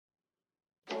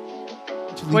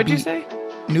actually What'd you beat say?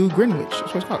 New Greenwich. That's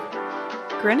what it's called.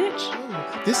 Greenwich?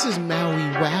 This is Maui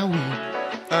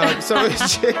Wowie. So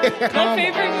it's My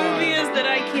favorite movie is that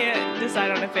I can't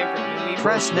decide on a favorite movie.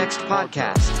 Press Next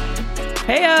Podcast.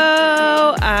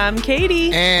 Heyo, I'm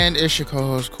Katie. And it's your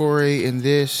co-host Corey, and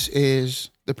this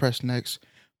is the Press Next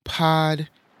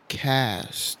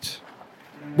Podcast.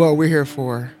 Well, we're here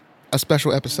for a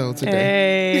special episode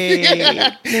today.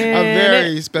 Hey. A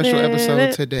very special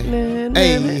episode today.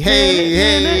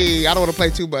 Hey. I don't want to play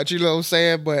too much, you know what I'm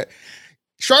saying? But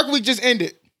Shark Week just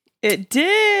ended. It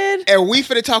did. And we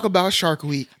finna talk about Shark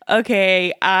Week.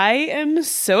 Okay, I am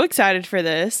so excited for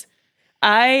this.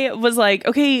 I was like,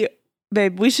 okay,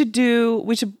 babe, we should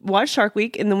watch Shark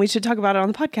Week and then we should talk about it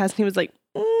on the podcast. And he was like,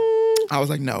 I was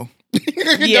like, no.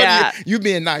 Yeah. You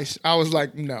being nice. I was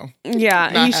like, no. Yeah,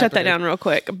 Not he shut that happening. down real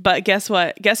quick. But guess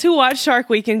what? Guess who watched Shark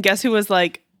Week and guess who was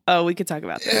like, oh, we could talk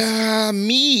about this.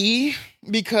 Me,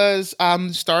 because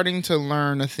I'm starting to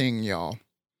learn a thing, y'all.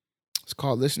 It's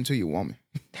called Listen to Your Woman.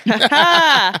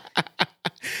 5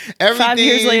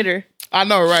 years later. I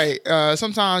know, right?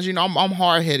 Sometimes, you know, I'm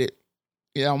hard-headed.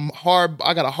 Yeah, I'm hard.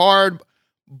 I got a hard,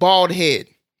 bald head.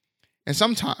 And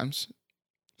sometimes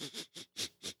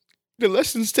the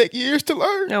lessons take years to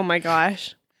learn. Oh my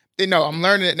gosh. You know, I'm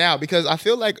learning it now because I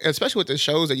feel like, especially with the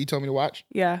shows that you told me to watch,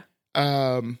 Yeah.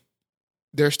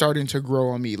 they're starting to grow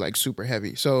on me like super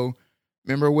heavy. So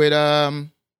remember with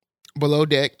Below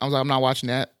Deck, I was like, I'm not watching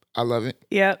that. I love it.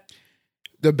 Yep.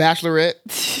 The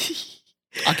Bachelorette,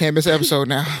 I can't miss an episode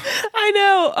now. I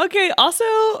know. Okay. Also,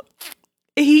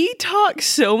 he talks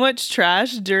so much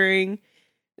trash during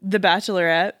The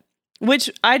Bachelorette, which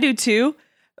I do too,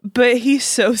 but he's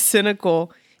so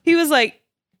cynical. He was like,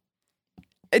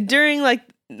 during like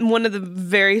one of the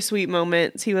very sweet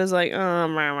moments, he was like,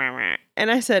 and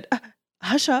I said,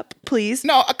 hush up, please.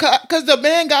 No, because the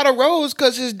man got a rose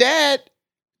because his dad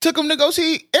took him to go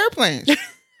see airplanes.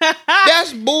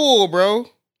 That's bull, bro.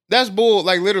 That's bull,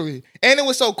 like literally. And it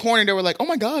was so corny. They were like, oh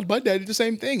my God, my dad did the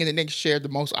same thing. And then they shared the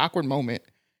most awkward moment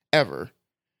ever.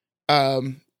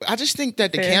 I just think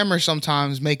that the cameras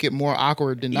sometimes make it more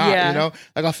awkward than not, you know?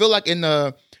 Like I feel like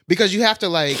because you have to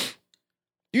like,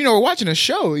 you know, we're watching a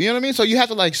show, you know what I mean? So you have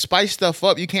to like spice stuff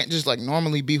up. You can't just like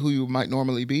normally be who you might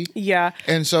normally be. Yeah.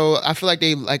 And so I feel like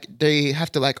they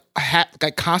have to like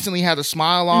constantly have a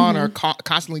smile on or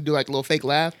constantly do like a little fake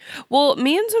laugh. Well,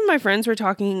 me and some of my friends were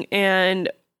talking and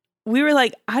we were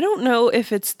like, I don't know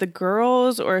if it's the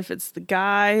girls or if it's the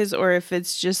guys or if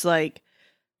it's just like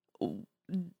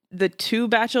the two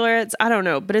bachelorettes. I don't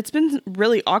know, but it's been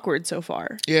really awkward so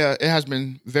far. Yeah, it has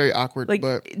been very awkward. Like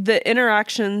but the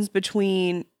interactions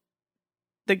between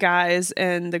the guys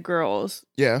and the girls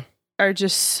are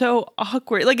just so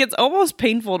awkward. Like it's almost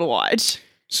painful to watch.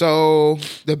 So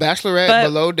The Bachelorette, But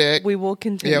Below Deck. We will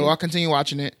continue. Yeah, well, I'll continue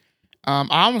watching it.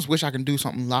 I almost wish I can do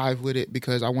something live with it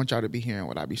because I want y'all to be hearing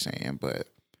what I be saying, but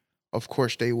of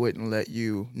course they wouldn't let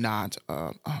you not.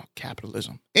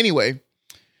 Capitalism. Anyway,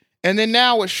 and then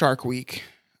now with Shark Week,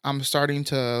 I'm starting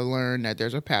to learn that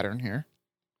there's a pattern here.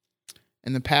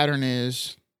 And the pattern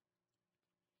is,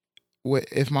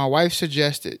 if my wife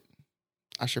suggested,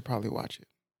 I should probably watch it.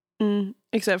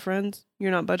 Except Friends. You're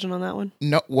not budging on that one?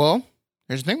 No, well,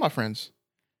 here's the thing about Friends.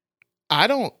 I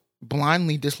don't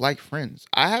blindly dislike Friends.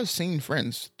 I have seen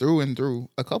Friends through and through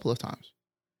a couple of times.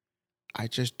 I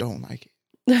just don't like it.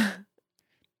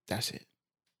 That's it.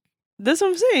 That's what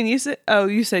I'm saying. You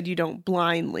said you don't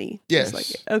blindly dislike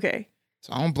it. Okay.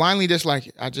 So I don't blindly dislike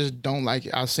it. I just don't like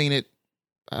it. I've seen it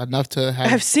enough to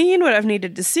have. I've seen what I've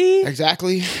needed to see.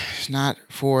 Exactly. It's not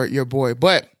for your boy.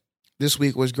 But this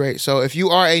week was great. So if you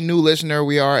are a new listener,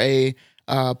 we are a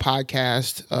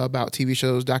podcast about TV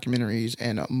shows, documentaries,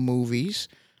 and movies.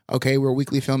 Okay, we're a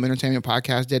weekly film entertainment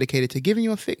podcast dedicated to giving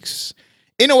you a fix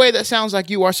in a way that sounds like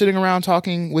you are sitting around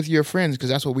talking with your friends, because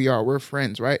that's what we are. We're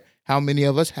friends, right? How many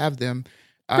of us have them?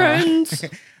 Friends.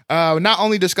 Not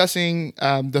only discussing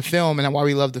the film and why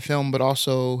we love the film, but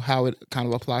also how it kind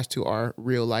of applies to our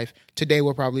real life. Today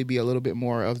will probably be a little bit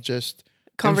more of just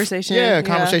conversation.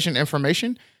 Conversation,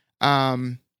 information.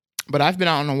 But I've been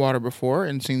out on the water before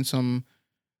and seen some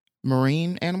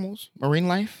marine life. Marine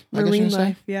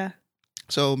life, yeah.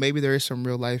 So maybe there is some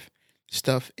real life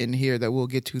stuff in here that we'll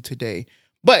get to today.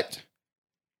 But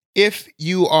if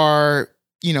you are,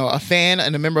 you know, a fan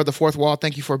and a member of the Fourth Wall,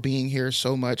 thank you for being here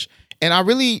so much. And I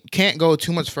really can't go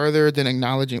too much further than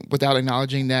without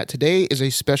acknowledging that today is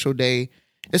a special day.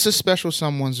 It's a special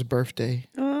someone's birthday.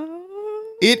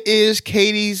 It is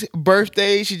Katie's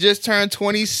birthday. She just turned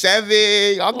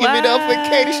 27. I'll give it up for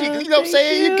Katie. She, you know what I'm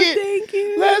saying? Thank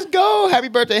you. Let's go. Happy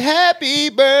birthday. Happy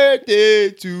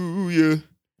birthday to you.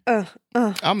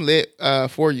 I'm lit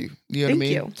for you. You know what I Thank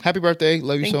mean? you. Happy birthday.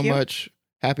 Love you Thank so you. much.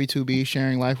 Happy to be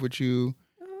sharing life with you.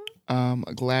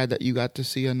 Glad that you got to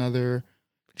see another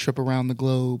trip around the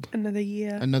globe. Another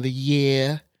year. Another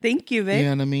year. Thank you, You babe.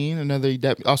 know what I mean?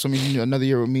 That also means another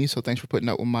year with me. So thanks for putting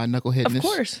up with my knuckleheadness. Of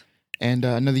course. And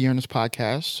another year on this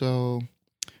podcast. So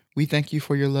we thank you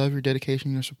for your love, your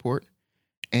dedication, your support,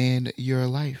 and your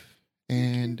life.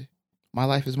 And my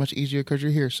life is much easier because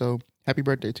you're here. So happy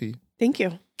birthday to you. Thank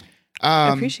you.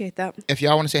 I appreciate that. If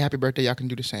y'all want to say happy birthday, y'all can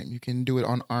do the same. You can do it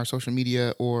on our social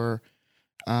media, or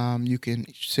you can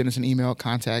send us an email,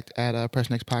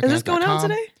 contact@pressnextpodcast.com. Is this going out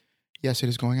today? Yes, it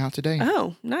is going out today.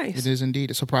 Oh, nice. It is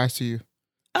indeed a surprise to you.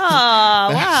 Oh,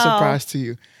 wow. Surprise to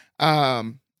you.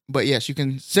 But yes, you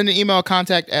can send an email,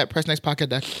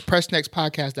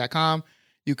 contact@pressnextpodcast.com.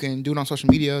 You can do it on social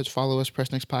media. Just follow us,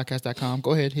 pressnextpodcast.com.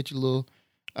 Go ahead, hit your little.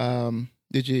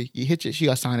 Did you hit your? She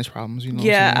got sinus problems, you know.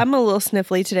 Yeah, I'm a little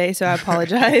sniffly today, so I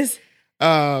apologize.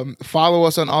 Follow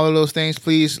us on all of those things.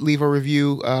 Please leave a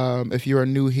review if you are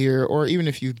new here, or even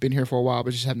if you've been here for a while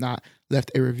but just have not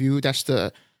left a review. That's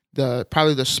the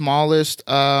probably the smallest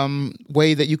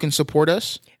way that you can support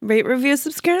us. Rate, review,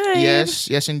 subscribe.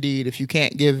 Yes, indeed. If you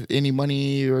can't give any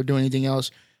money or do anything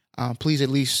else, please at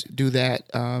least do that,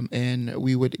 and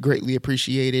we would greatly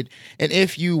appreciate it. And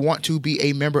if you want to be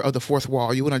a member of the Fourth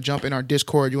Wall, you want to jump in our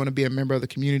Discord, you want to be a member of the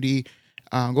community,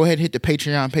 go ahead and hit the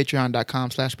Patreon,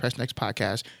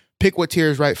 patreon.com/PressNextPodcast. Pick what tier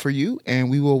is right for you, and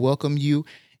we will welcome you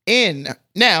in.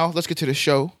 Now, let's get to the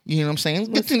show. You know what I'm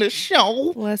saying? Let's get to the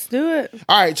show. Let's do it.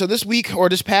 All right, so this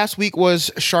past week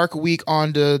was Shark Week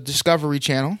on the Discovery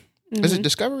Channel. Is it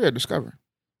Discovery or Discover?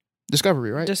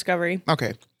 Discovery, right? Discovery.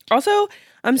 Okay. Also,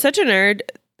 I'm such a nerd.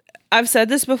 I've said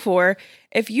this before.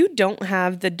 If you don't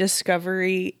have the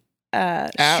Discovery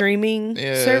streaming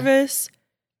service,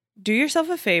 do yourself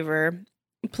a favor.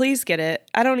 Please get it.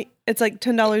 It's like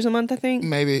 $10 a month, I think.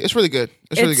 Maybe. It's really good.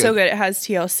 It's really good. So good. It has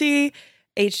TLC,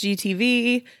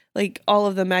 HGTV, like all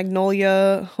of the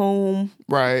Magnolia home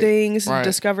things, right.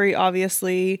 Discovery,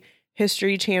 obviously,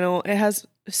 History Channel. It has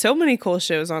so many cool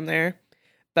shows on there.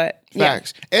 But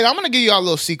facts. Yeah. And I'm going to give you all a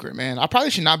little secret, man. I probably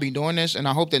should not be doing this, and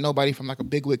I hope that nobody from like a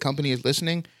big wig company is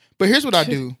listening. But here's what I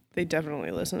do. They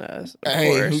definitely listen to us. Of hey,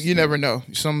 course. You never know.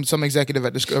 Some executive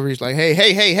at Discovery is like,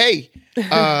 hey.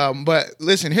 But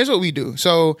listen, here's what we do.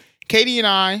 So Katie and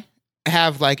I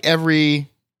have like every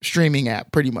streaming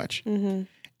app pretty much. Mm-hmm.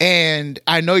 And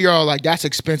I know you're all like, that's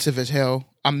expensive as hell.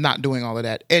 I'm not doing all of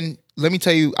that. And let me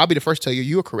tell you, I'll be the first to tell you,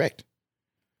 you are correct.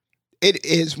 It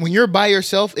is, when you're by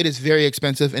yourself, it is very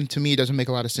expensive. And to me, it doesn't make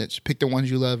a lot of sense. Pick the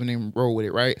ones you love and then roll with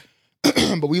it, right?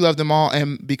 But we love them all.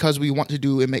 And because we want to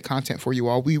do and make content for you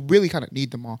all, we really kind of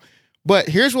need them all. But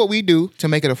here's what we do to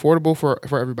make it affordable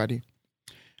for everybody.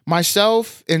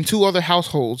 Myself and 2 other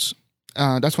households,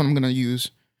 that's what I'm going to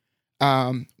use.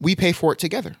 We pay for it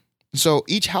together. So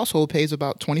each household pays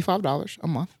about $25 a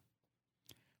month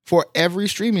for every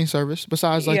streaming service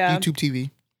besides like YouTube TV.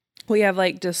 We have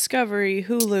like Discovery,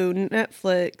 Hulu,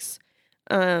 Netflix,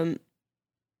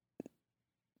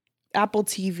 Apple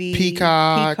TV,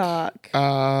 Peacock.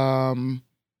 Paramount.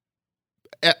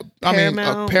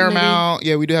 Maybe.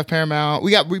 Yeah, we do have Paramount.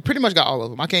 We pretty much got all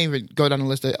of them. I can't even go down the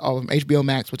list of all of them. HBO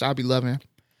Max, which I'll be loving.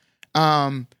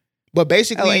 But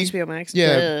basically, HBO Max.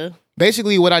 Yeah. Duh.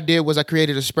 Basically, what I did was I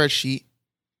created a spreadsheet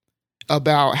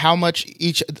about how much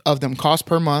each of them cost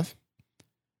per month,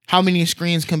 how many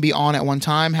screens can be on at one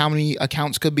time, how many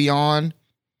accounts could be on,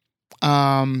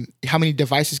 how many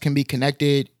devices can be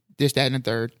connected, this, that, and the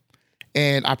third.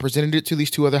 And I presented it to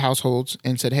these 2 other households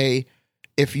and said, hey,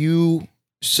 if you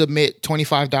submit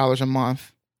 $25 a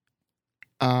month,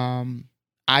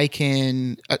 I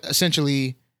can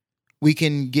essentially, we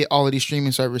can get all of these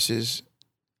streaming services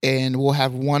and we'll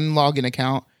have one login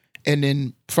account. And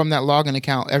then from that login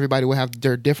account, everybody will have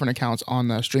their different accounts on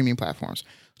the streaming platforms.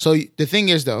 So the thing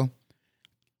is, though,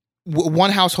 one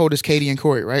household is Katie and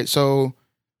Corey, right? So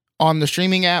on the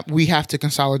streaming app, we have to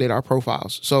consolidate our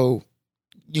profiles. So,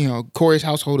 you know, Corey's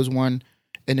household is one,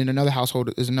 and then another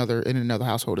household is another, and another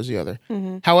household is the other.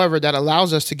 Mm-hmm. However, that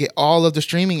allows us to get all of the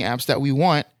streaming apps that we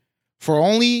want for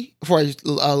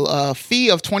a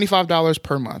fee of $25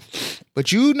 per month.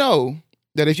 But you know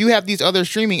that if you have these other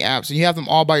streaming apps and you have them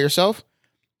all by yourself,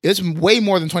 it's way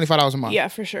more than $25 a month. Yeah,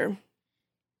 for sure.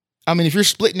 I mean, if you're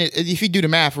splitting it, if you do the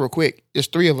math real quick, there's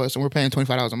 3 of us and we're paying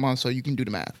 $25 a month, so you can do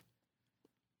the math.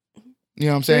 You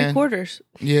know what I'm saying? 3 quarters.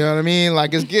 You know what I mean?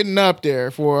 Like, it's getting up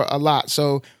there for a lot.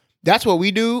 So that's what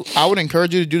we do. I would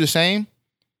encourage you to do the same.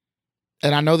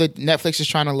 And I know that Netflix is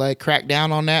trying to like crack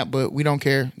down on that, but we don't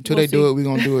care. Until they do it, we're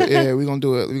going to do it. Yeah, we're going to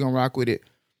do it. We're going to rock with it.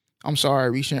 I'm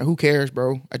sorry, resharing. Who cares,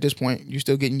 bro? At this point, you're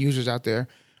still getting users out there.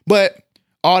 But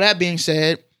all that being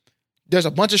said, there's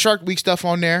a bunch of Shark Week stuff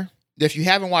on there. If you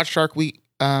haven't watched Shark Week,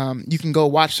 you can go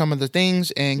watch some of the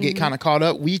things and get kind of caught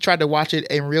up. We tried to watch it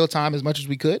in real time as much as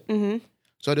we could.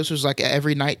 So this was like an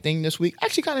every night thing this week. I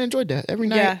actually kind of enjoyed that. Every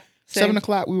night, 7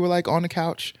 o'clock, we were like on the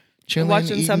couch, chilling,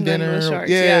 watching eating something dinner. with sharks.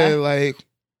 Yeah, like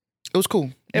it was cool.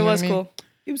 It was cool.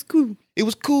 It was cool. It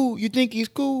was cool. You think he's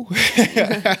cool?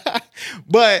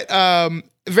 But I'm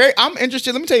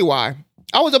interested. Let me tell you why.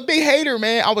 I was a big hater,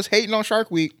 man. I was hating on Shark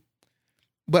Week,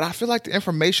 but I feel like the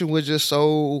information was just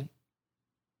so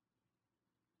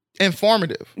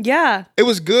informative. Yeah. It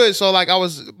was good. So like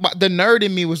the nerd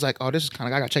in me was like, oh, this is kind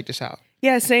of, I gotta check this out.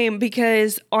 Yeah, same.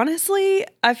 Because honestly,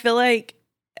 I feel like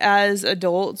as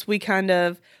adults, we kind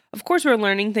of course, we're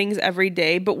learning things every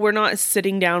day, but we're not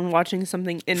sitting down watching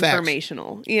something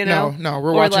informational, you know? No,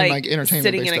 we're watching like entertainment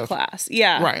sitting in stuff. A class.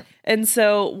 Yeah. Right. And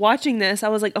so watching this, I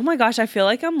was like, oh my gosh, I feel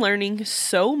like I'm learning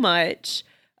so much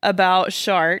about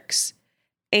sharks.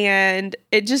 And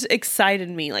it just excited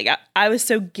me. Like I was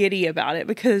so giddy about it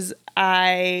because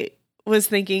I was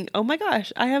thinking, oh my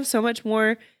gosh, I have so much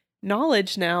more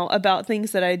knowledge now about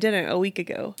things that I didn't a week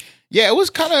ago. Yeah, it was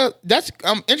kind of, that's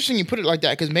interesting you put it like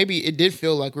that, because maybe it did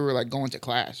feel like we were like going to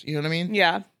class. You know what I mean?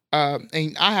 Yeah.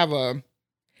 And I have a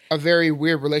very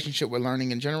weird relationship with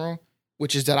learning in general,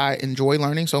 which is that I enjoy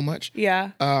learning so much.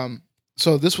 Yeah.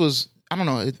 So this was, I don't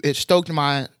know, it stoked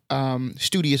my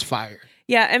studious fire.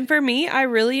 Yeah, and for me, I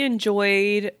really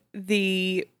enjoyed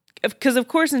because of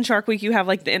course in Shark Week you have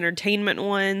like the entertainment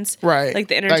ones, right? Like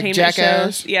the entertainment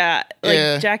Jackass. shows, yeah,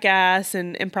 Jackass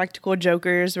and Impractical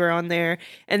Jokers were on there,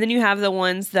 and then you have the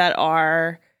ones that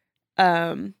are,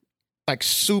 like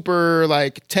super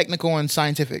like technical and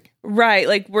scientific, right?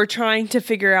 Like we're trying to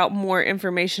figure out more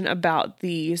information about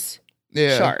these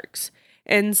sharks,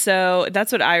 and so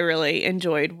that's what I really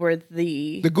enjoyed. Were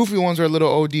the goofy ones are a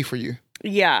little OD for you.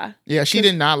 Yeah. Yeah, she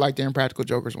did not like the Impractical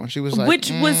Jokers one. She was like,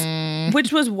 which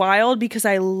was wild because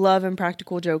I love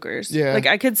Impractical Jokers. Yeah. Like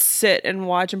I could sit and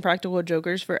watch Impractical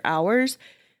Jokers for hours,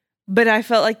 but I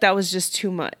felt like that was just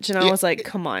too much. And I was like,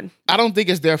 come on. I don't think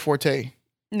it's their forte.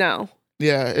 No.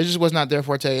 Yeah, it just was not their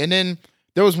forte. And then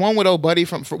there was one with old buddy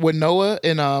with Noah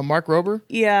and Mark Rober.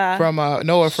 Yeah. From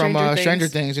Noah from Stranger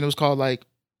Things, and it was called like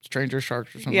Stranger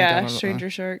Sharks or something like that. Yeah, Stranger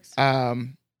Sharks.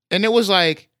 And it was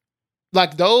like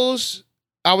those,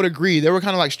 I would agree. They were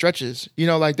kind of like stretches, you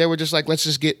know, like they were just like, let's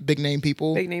just get big name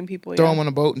people, throw them on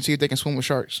a boat and see if they can swim with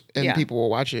sharks, and people will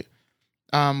watch it.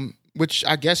 Which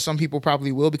I guess some people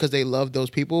probably will because they love those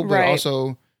people, but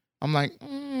also I'm like,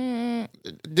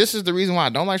 this is the reason why I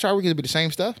don't like Shark Week, it'd be the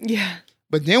same stuff. Yeah.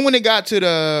 But then when it got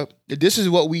to this is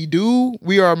what we do.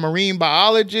 We are marine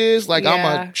biologists. Like I'm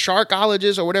a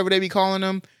sharkologist or whatever they be calling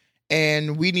them,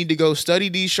 and we need to go study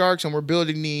these sharks, and we're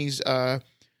building these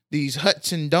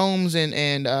huts and domes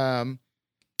and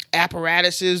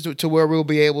apparatuses to where we'll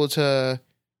be able to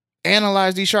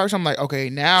analyze these sharks. I'm like, okay,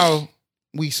 now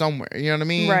we somewhere. You know what I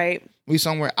mean? Right. We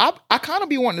somewhere. I kind of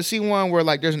be wanting to see one where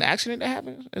like there's an accident that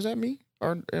happens. Is that me?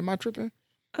 Or am I tripping?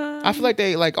 I feel like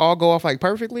they like all go off like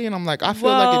perfectly, and I'm like, I feel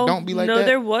like it don't be like that. No,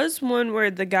 there was one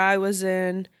where the guy was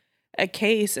in a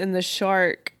case and the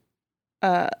shark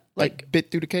like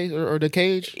bit through the cage or the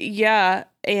cage. Yeah,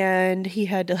 and he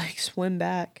had to like swim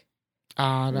back.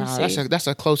 Nah, that's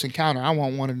a close encounter. I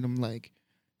want one of them like,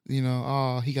 you know,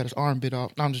 oh, he got his arm bit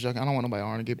off. No, I'm just joking. I don't want nobody's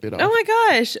arm to get bit off. Oh my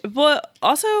gosh. But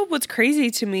also what's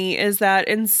crazy to me is that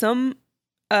in some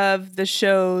of the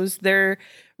shows, they're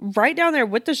right down there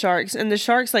with the sharks, and the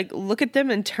sharks like look at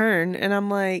them and turn, and I'm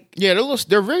like, yeah,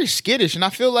 they're very skittish, and I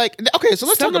feel like, okay, so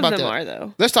let's talk about that. Some of them are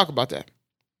though. Let's talk about that.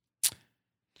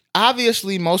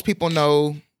 Obviously, most people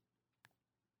know,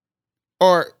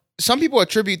 or some people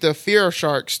attribute the fear of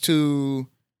sharks to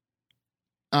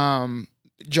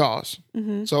Jaws.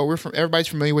 Mm-hmm. So everybody's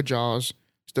familiar with Jaws.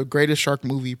 It's the greatest shark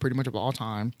movie pretty much of all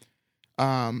time.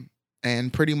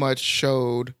 And pretty much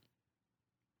showed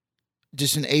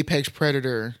just an apex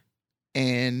predator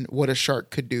and what a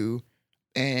shark could do.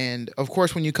 And of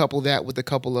course, when you couple that with a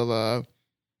couple of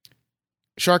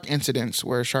shark incidents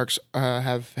where sharks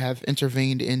have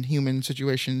intervened in human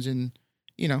situations and,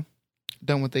 you know,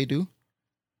 done what they do,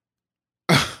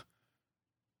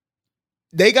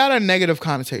 they got a negative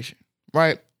connotation,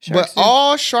 right? But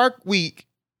all Shark Week,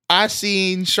 I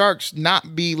seen sharks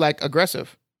not be like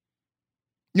aggressive.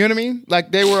 You know what I mean?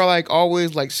 Like they were like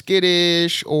always like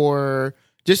skittish or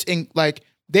just like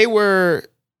they were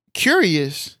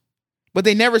curious, but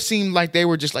they never seemed like they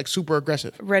were just like super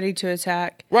aggressive. Ready to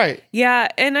attack. Right. Yeah.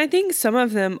 And I think some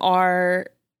of them were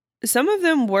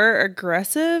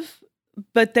aggressive,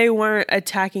 but they weren't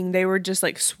attacking. They were just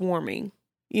like swarming,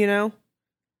 you know?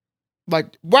 Like,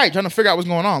 right, trying to figure out what's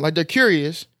going on. Like, they're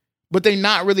curious, but they're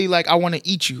not really like, I want to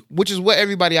eat you, which is what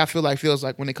everybody I feel like feels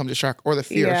like when it comes to shark or the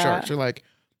fear of sharks. You're like,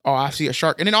 oh, I see a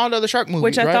shark. And then all the other shark movies,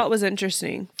 which I right? thought was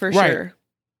interesting for Right. sure.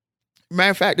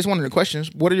 Matter of fact, this is one of the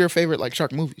questions. What are your favorite like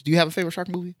shark movies? Do you have a favorite shark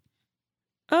movie?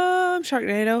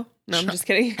 Sharknado. No, I'm just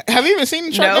kidding. Have you even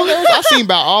seen Sharknado? No. I've seen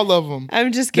about all of them.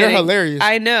 I'm just kidding. They're hilarious.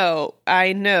 I know.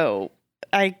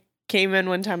 I came in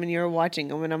one time and you were watching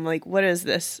them and I'm like, what is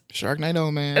this? Sharknado,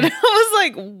 And man. I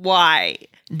was like, why?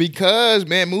 Because,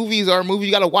 man, movies are movies.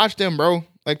 You got to watch them, bro.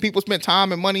 Like, people spend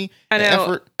time and money I and know.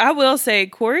 effort. I will say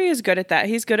Corey is good at that.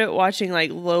 He's good at watching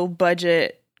like low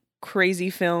budget, crazy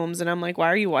films. And I'm like,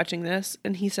 why are you watching this?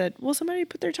 And he said, well, somebody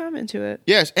put their time into it.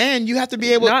 Yes, and you have to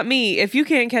be able... Not me. If you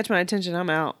can't catch my attention, I'm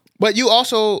out. But you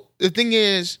also... The thing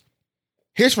is,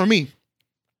 here's for me.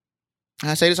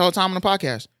 I say this all the time on the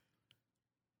podcast.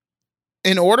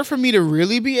 In order for me to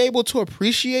really be able to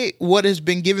appreciate what has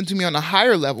been given to me on a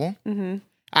higher level, Mm-hmm.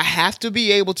 I have to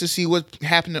be able to see what's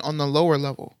happening on the lower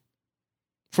level.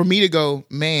 For me to go,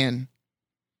 man,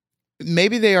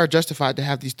 maybe they are justified to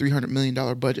have these $300 million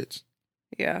budgets.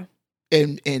 Yeah.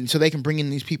 And so they can bring in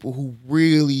these people who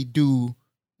really do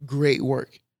great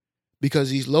work. Because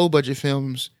these low budget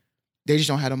films, they just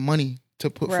don't have the money to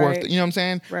put forth, Right. you know what I'm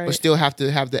saying? Right. But still have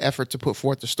to have the effort to put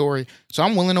forth the story. So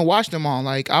I'm willing to watch them all.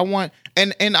 Like, I want,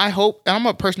 and I hope, and I'm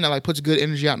a person that like puts good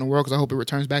energy out in the world because I hope it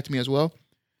returns back to me as well.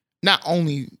 Not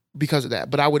only because of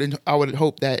that, but I would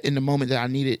hope that in the moment that I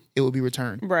need it, it will be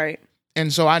returned. Right.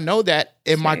 And so I know that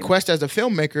in my Same. quest as a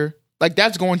filmmaker, like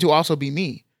that's going to also be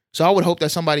me. So I would hope that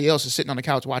somebody else is sitting on the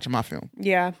couch watching my film,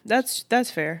 Yeah. That's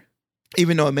fair.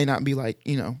 even though it may not be like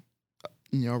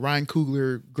Ryan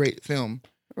Coogler great film.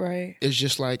 Right. It's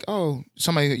just like, oh,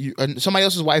 somebody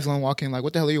else's wife's gonna walk in like,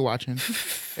 what the hell are you watching?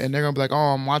 And they're gonna be like, oh,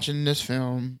 I'm watching this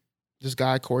film. This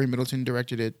guy Corey Middleton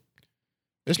directed it.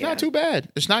 It's Yeah. not too bad.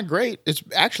 It's not great. It's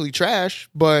actually trash,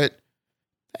 but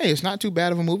hey, it's not too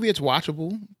bad of a movie. It's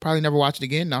watchable. Probably never watch it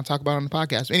again. And I'll talk about it on the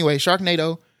podcast. Anyway,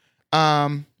 Sharknado.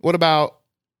 What about?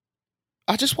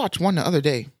 I just watched one the other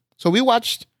day. So we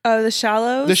watched Oh, The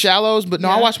Shallows? The Shallows, but no,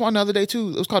 I Yeah. watched one the other day too.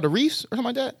 It was called The Reefs or something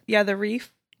like that. Yeah, The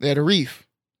Reef. Yeah, The Reef.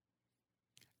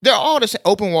 They're all the same.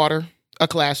 Open Water, a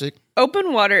classic,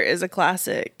 Open Water is a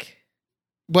classic.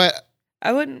 but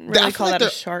I wouldn't I really feel call like that a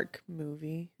they're- shark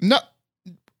movie. no.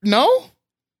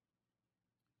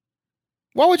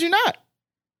 Why would you not?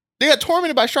 They got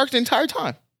tormented by sharks the entire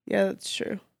time. Yeah, that's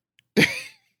true.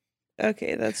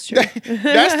 Okay, that's true.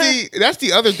 That's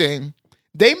the other thing.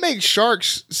 They make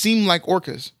sharks seem like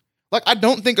orcas. Like, I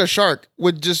don't think a shark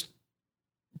would just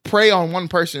prey on one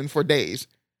person for days,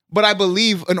 but I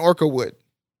believe an orca would.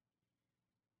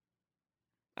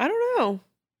 I don't know.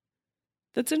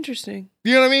 That's interesting.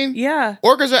 You know what I mean? Yeah.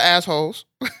 Orcas are assholes.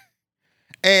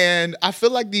 And I feel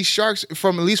like these sharks, at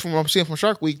least from what I'm seeing from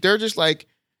Shark Week, they're just like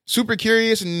super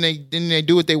curious and they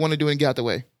do what they want to do and get out the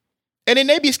way. And then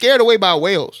they be scared away by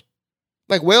whales.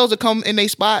 Like, whales that come in their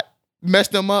spot, mess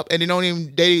them up, and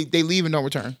they leave and don't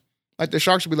return. Like, the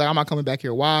sharks would be like, I'm not coming back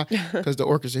here. Why? Because the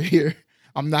orcas are here.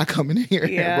 I'm not coming in here.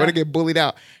 Yeah. We're going to get bullied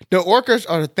out. The orcas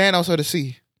are the Thanos of the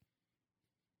sea.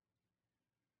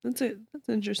 That's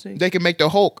interesting. They can make the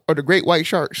Hulk or the great white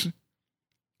sharks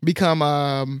become,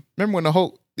 remember when the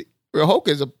Hulk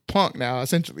is a punk now,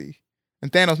 essentially.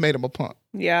 And Thanos made him a punk.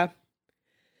 Yeah.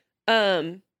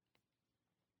 I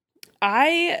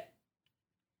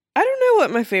don't know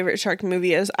what my favorite shark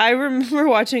movie is. I remember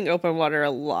watching Open Water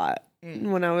a lot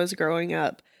when I was growing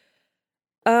up.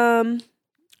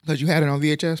 Because you had it on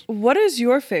VHS? What is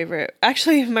your favorite?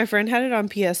 Actually, my friend had it on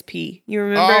PSP. You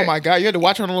remember? Oh my God, you had to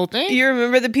watch it on a little thing? You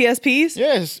remember the PSPs?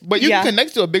 Yes, but you Yeah. can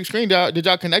connect to a big screen. Did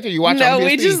y'all connect it? You watch it No, on PSP?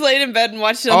 we just laid in bed and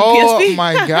watched it on Oh the PSP.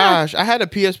 my gosh, I had a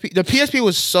PSP. The PSP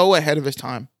was so ahead of its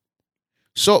time.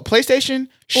 So PlayStation,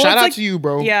 Well, shout it's out like- to you,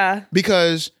 bro. Yeah,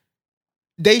 Because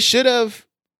they should have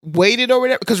waited over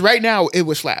there. Because right now it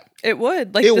was slap. it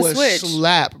would. Like it the was Switch.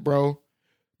 slap, bro.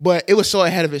 But it was so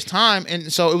ahead of its time,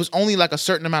 and so it was only like a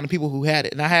certain amount of people who had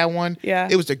it. And I had one. Yeah.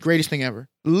 It was the greatest thing ever.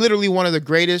 Literally one of the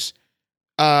greatest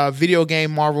video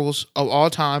game marvels of all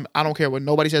time. I don't care what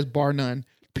nobody says, bar none.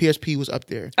 PSP was up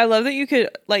there. I love that you could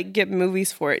like get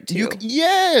movies for it too.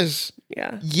 Yes.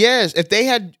 Yeah. Yes. If they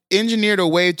had engineered a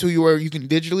way to where you can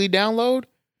digitally download,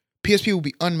 PSP would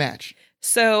be unmatched.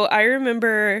 So I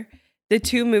remember the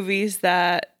two movies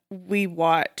that we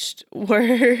watched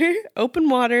were Open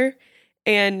Water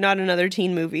and Not Another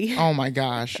Teen Movie. Oh my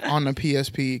gosh. On the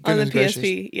PSP. On the Goodness PSP,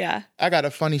 gracious. yeah. I got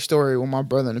a funny story with my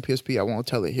brother in the PSP. I won't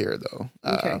tell it here though.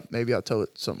 Okay. Maybe I'll tell it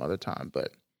some other time.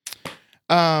 But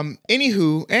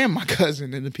Anywho, and my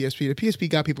cousin in the PSP. The PSP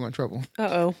got people in trouble.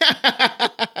 Uh-oh.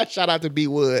 Shout out to B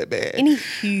Wood, man.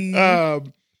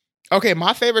 Anywho. Okay,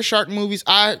 my favorite shark movies.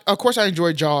 Of course I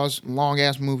enjoy Jaws, long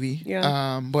ass movie.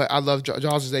 Yeah. But I love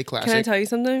Jaws is a classic. Can I tell you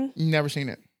something? Never seen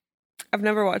it. I've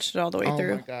never watched it all the way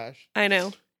through. Oh my gosh. I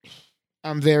know.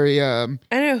 I'm very I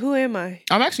know. Who am I?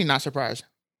 I'm actually not surprised.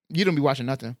 You don't be watching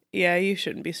nothing. Yeah, you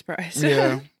shouldn't be surprised.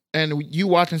 Yeah. And you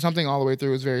watching something all the way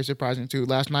through is very surprising too.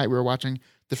 Last night we were watching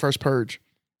the first Purge,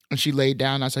 and she laid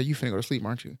down. I said, "You finna go to sleep,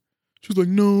 aren't you?" She was like,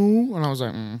 "No," and I was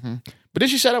like, "Mm-hmm." But then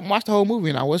she sat up and watched the whole movie,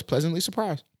 and I was pleasantly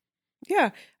surprised.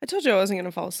 Yeah, I told you I wasn't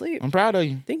gonna fall asleep. I'm proud of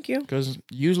you. Thank you. Because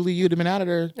usually you'd have been out of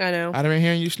there. I know. I'd have been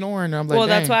hearing you snoring. And I'm like, Well,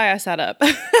 that's dang. why I sat up.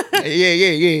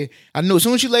 Yeah. I knew as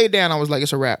soon as she laid down, I was like,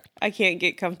 it's a wrap. I can't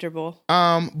get comfortable.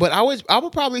 But I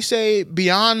would probably say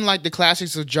beyond like the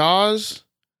classics of Jaws.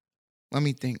 Let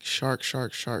me think. Sharks. Does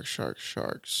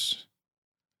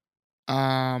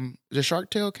Shark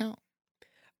Tale count?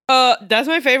 That's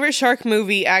my favorite shark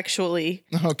movie, actually.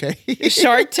 Okay.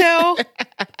 Shark Tale?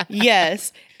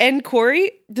 Yes. And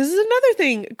Corey, this is another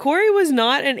thing. Corey was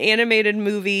not an animated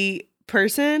movie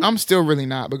person. I'm still really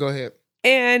not, but go ahead.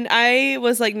 And I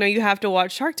was like, no, you have to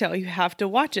watch Shark Tale. You have to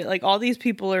watch it. Like, all these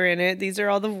people are in it. These are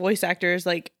all the voice actors.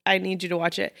 Like, I need you to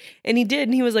watch it. And he did.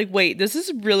 And he was like, wait, this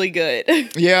is really good.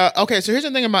 Yeah. Okay. So here's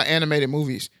the thing about animated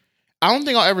movies. I don't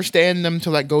think I'll ever stand them to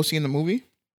like go see in the movie,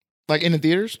 like in the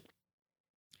theaters.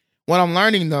 What I'm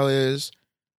learning though is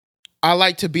I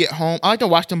like to be at home. I like to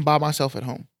watch them by myself at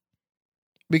home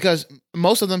because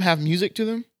most of them have music to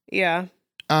them. Yeah.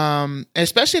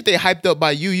 Especially if they hyped up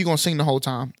by you're gonna sing the whole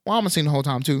time. Well, I'm gonna sing the whole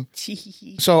time too.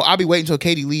 So I'll be waiting until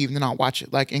Katie leave and then I'll watch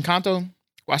it. Like Encanto,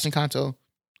 watching Encanto,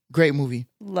 great movie.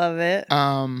 Love it.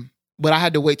 But I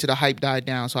had to wait till the hype died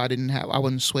down, so I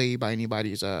wasn't swayed by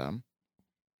anybody's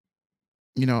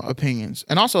opinions.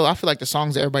 And also I feel like the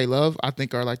songs that everybody love, I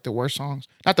think are like the worst songs.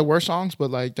 Not the worst songs, but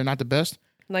like they're not the best.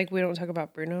 Like, we don't talk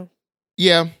about Bruno.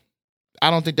 Yeah. I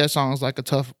don't think that song is like a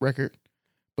tough record.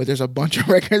 But there's a bunch of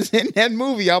records in that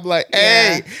movie. I'm like,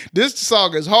 hey, this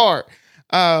song is hard.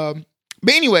 But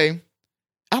anyway,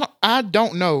 I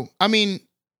don't know. I mean,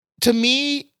 to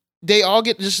me, they all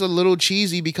get just a little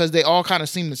cheesy because they all kind of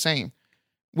seem the same,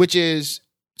 which is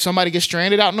somebody gets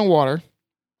stranded out in the water,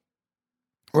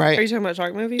 right? Are you talking about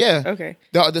shark movies? Yeah. Okay.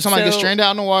 Somebody gets stranded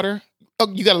out in the water. Oh,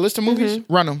 you got a list of movies?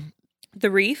 Mm-hmm. Run them. The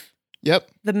Reef. Yep.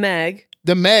 The Meg.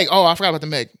 The Meg. Oh, I forgot about the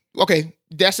Meg. Okay,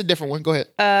 that's a different one. Go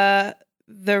ahead.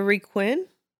 The Requiem.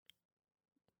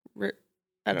 I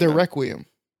don't know. Requiem.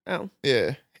 Oh.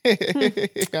 Yeah. I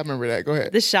remember that. Go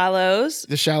ahead. The Shallows.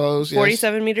 The Shallows. Yes.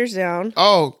 47 Meters Down.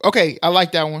 Oh, okay. I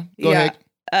like that one. Go ahead.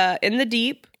 In the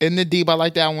Deep. In the Deep. I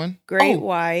like that one. Great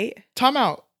White. Time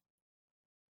out.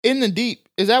 In the Deep.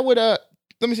 Is that what? Let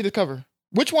me see the cover.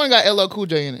 Which one got LL Cool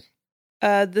J in it?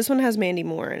 This one has Mandy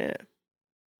Moore in it.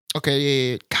 Okay.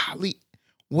 Yeah. Golly.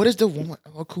 What is the one with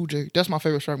LL Cool J? That's my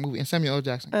favorite shark movie. And Samuel L.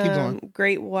 Jackson. Keep going.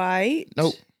 Great White.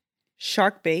 Nope.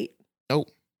 Shark Bait. Nope.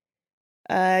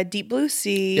 Deep Blue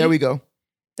Sea. There we go.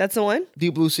 That's the one?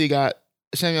 Deep Blue Sea got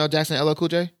Samuel L. Jackson and LL Cool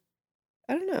J?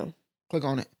 I don't know. Click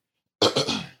on it.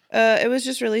 It was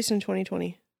just released in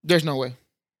 2020. There's no way.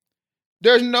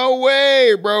 There's no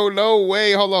way, bro. No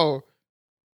way. Hold on.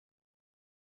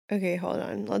 Okay, hold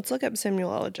on. Let's look up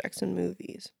Samuel L. Jackson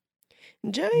movies.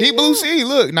 Deep Blue Sea,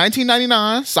 look,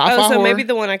 1999, sci-fi so horror. maybe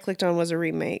the one I clicked on was a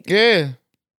remake. Yeah.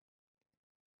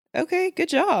 Okay, good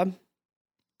job.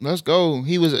 Let's go.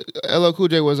 LL Cool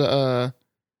J was a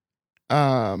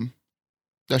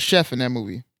chef in that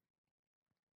movie.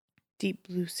 Deep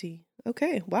Blue Sea.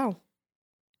 Okay, wow.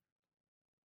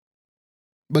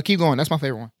 But keep going. That's my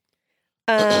favorite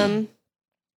one.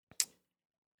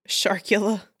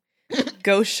 Sharkula,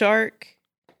 Ghost Shark,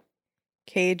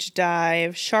 Cage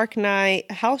Dive, Shark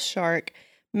Night, House Shark,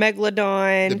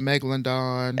 Megalodon, The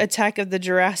Megalodon, Attack of the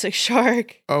Jurassic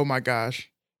Shark. Oh my gosh.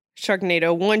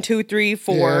 Sharknado 1, 2, 3,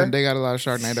 4. Yeah, they got a lot of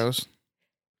Sharknadoes.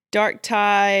 Dark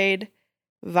Tide,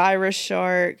 Virus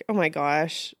Shark. Oh my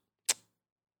gosh.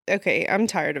 Okay, I'm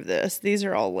tired of this. These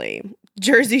are all lame.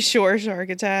 Jersey Shore Shark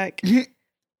Attack.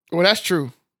 Well, that's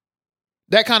true.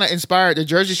 That kind of inspired the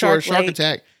Jersey Shore Shark Lake.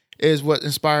 Attack is what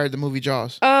inspired the movie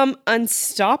Jaws.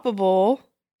 Unstoppable.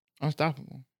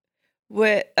 Unstoppable.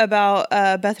 About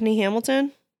Bethany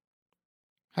Hamilton.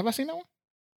 Have I seen that one?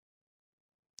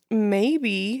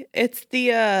 Maybe. It's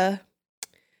the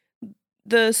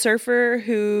surfer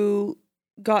who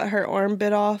got her arm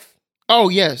bit off. Oh,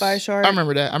 yes. By a shark. I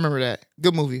remember that.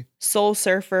 Good movie. Soul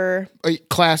Surfer.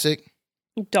 Classic.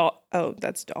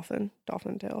 That's Dolphin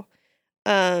Tale.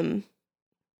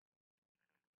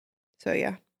 So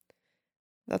yeah.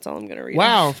 That's all I'm going to read.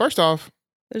 Wow. First off,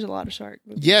 There's a lot of shark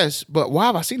movies. Yes, but why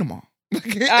have I seen them all?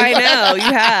 I know,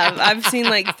 you have. I've seen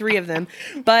like 3 of them.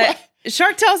 But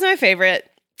Shark Tale's my favorite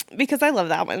because I love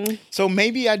that one. So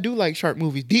maybe I do like shark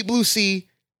movies. Deep Blue Sea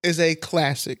is a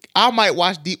classic. I might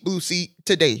watch Deep Blue Sea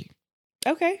today.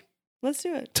 Okay, let's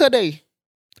do it. Today.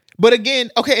 But again,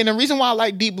 okay, and the reason why I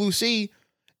like Deep Blue Sea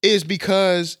is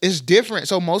because it's different.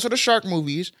 So most of the shark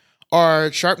movies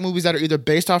are shark movies that are either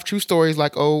based off true stories,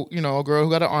 like, oh, you know, a girl who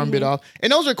got an arm bit off.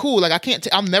 And those are cool. Like,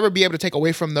 I'll never be able to take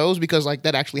away from those because, like,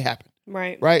 that actually happened.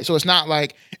 Right. So it's not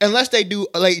like, unless they do,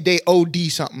 like, they OD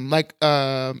something, like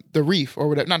The Reef or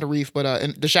whatever, not The Reef, but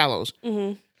in The Shallows.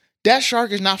 Mm-hmm. That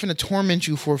shark is not going to torment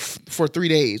you for 3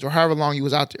 days or however long you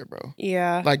was out there, bro.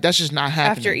 Yeah. Like, that's just not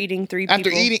happening. After eating 3 people. After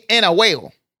eating, and a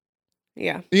whale.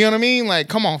 Yeah. You know what I mean? Like,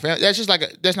 come on, fam. That's just like,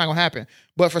 that's not going to happen.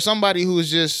 But for somebody who's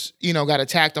just, you know, got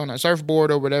attacked on a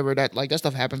surfboard or whatever, that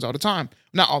stuff happens all the time.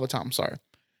 Not all the time, sorry.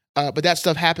 But that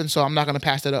stuff happens, so I'm not going to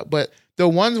pass that up. But the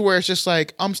ones where it's just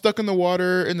like, I'm stuck in the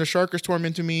water and the shark is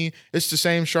tormenting me, it's the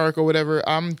same shark or whatever,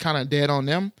 I'm kind of dead on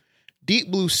them.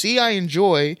 Deep Blue Sea I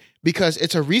enjoy because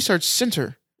it's a research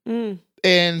center. Mm.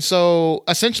 And so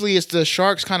essentially it's the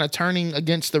sharks kind of turning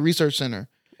against the research center.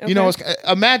 Okay. You know,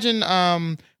 imagine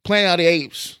Planet of the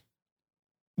Apes,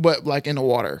 but like in the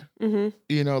water. Mm-hmm.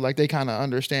 You know, like they kind of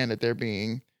understand that they're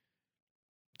being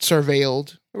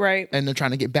surveilled. Right. And they're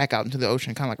trying to get back out into the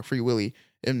ocean, kind of like a Free Willy.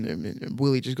 And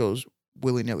Willy just goes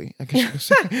willy-nilly. I guess you could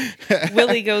say.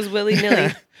 Willy goes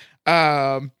willy-nilly.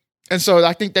 And so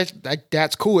I think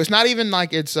that's cool. It's not even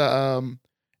like it's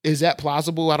is that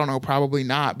plausible? I don't know, probably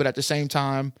not. But at the same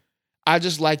time, I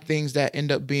just like things that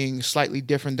end up being slightly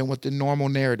different than what the normal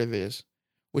narrative is,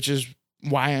 which is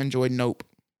why I enjoyed Nope.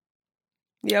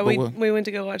 Yeah, we went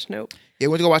to go watch Nope. Yeah,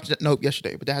 we went to go watch Nope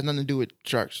yesterday, but that has nothing to do with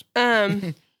sharks.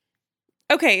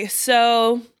 Okay,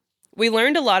 so we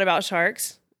learned a lot about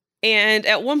sharks. And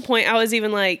at one point I was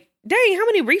even like, dang, how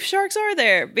many reef sharks are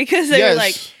there? Because they were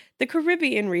like, the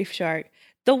Caribbean reef shark,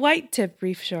 the white tip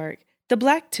reef shark, the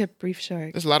black tip reef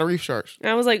shark. There's a lot of reef sharks. And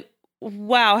I was like,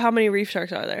 wow, how many reef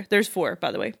sharks are there? There's 4,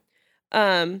 by the way.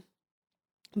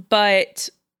 But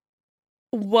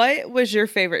what was your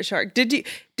favorite shark? Did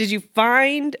you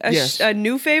find a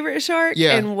new favorite shark?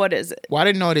 Yeah. And what is it? Well, I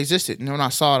didn't know it existed. And when I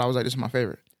saw it, I was like, this is my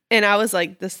favorite. And I was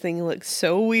like, this thing looks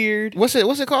so weird. What's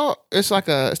it called? It's like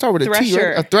it starts with a thresher. T,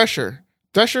 right? A thresher.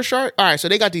 Thresher shark? All right, so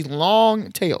they got these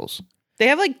long tails. They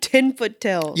have like 10-foot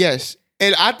tails. Yes.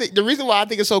 And I think the reason why I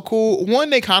think it's so cool, one,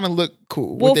 they kind of look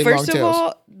cool with their long tails. Well, first of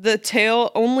all, the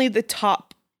tail, only the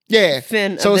top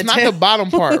fin so of it's the not tail. the bottom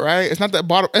part, right? It's not the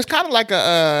bottom. It's kind of like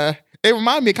it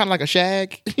reminded me kind of like a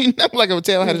shag. You know, like if a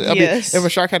tail had if a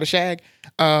shark had a shag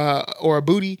or a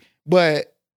booty.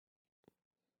 But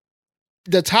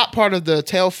the top part of the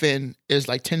tail fin is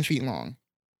like 10 feet long.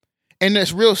 And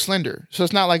it's real slender. So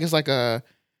it's not like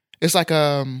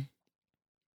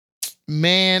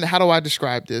man, how do I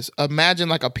describe this? Imagine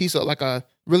like a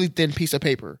really thin piece of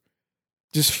paper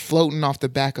just floating off the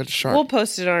back of the shark. We'll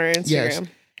post it on our Instagram. Yes.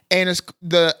 And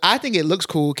I think it looks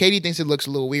cool. Katie thinks it looks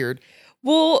a little weird.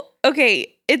 Well,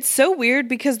 okay, it's so weird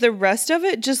because the rest of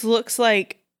it just looks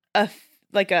like a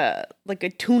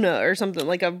tuna or something,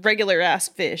 like a regular ass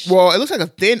fish. Well, it looks like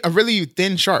a really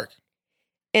thin shark.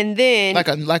 And then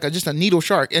like just a needle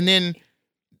shark. And then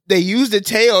they use the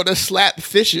tail to slap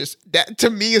fishes. That to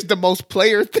me is the most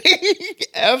player thing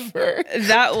ever.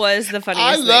 That was the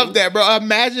funniest thing. I love that, bro.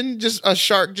 Imagine just a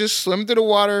shark just swim through the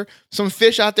water, some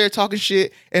fish out there talking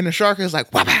shit, and the shark is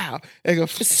like, wow, and go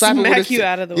smack you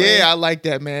out of the way. Yeah, I like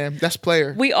that, man. That's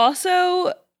player. We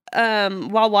also,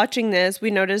 while watching this,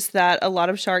 we noticed that a lot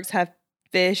of sharks have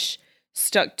fish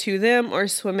stuck to them or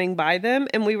swimming by them,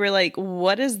 and we were like,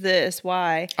 what is this?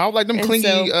 Why? I would like them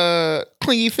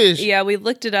clingy fish. Yeah, we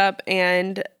looked it up,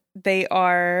 and they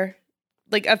are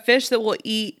like a fish that will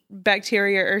eat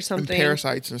bacteria or something, and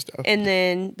parasites and stuff, and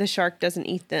then the shark doesn't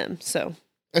eat them. So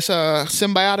it's a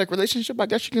symbiotic relationship, I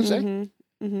guess you can say.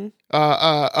 Mm-hmm. Mm-hmm.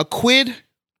 A quid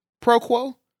pro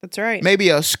quo. That's right. Maybe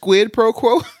a squid pro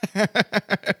quo.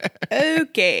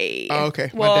 Okay. Oh,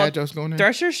 okay. Well, my dad jokes going there.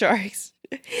 Thresher sharks,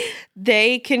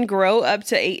 they can grow up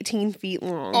to 18 feet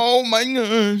long. Oh my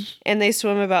gosh. And they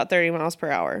swim about 30 miles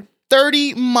per hour.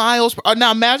 30 miles per hour.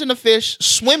 Now imagine a fish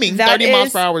swimming 30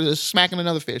 miles per hour just smacking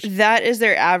another fish. That is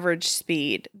their average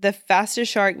speed. The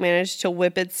fastest shark managed to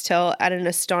whip its tail at an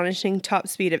astonishing top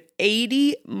speed of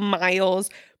 80 miles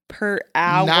per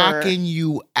hour. Knocking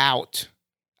you out.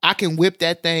 I can whip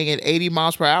that thing at 80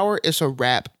 miles per hour. It's a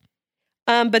wrap.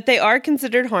 But they are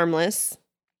considered harmless,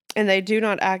 and they do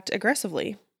not act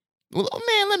aggressively. Well,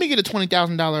 man, let me get a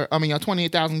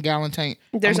 $28,000 gallon tank.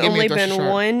 There's only been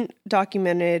one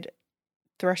documented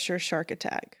thresher shark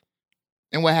attack.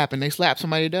 And what happened? They slapped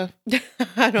somebody to death?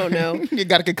 I don't know. You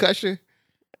got a concussion?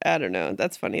 I don't know.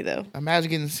 That's funny though. Imagine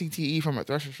getting CTE from a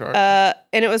thresher shark.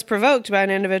 And it was provoked by an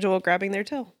individual grabbing their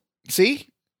tail. See?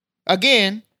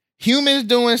 Again, humans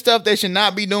doing stuff they should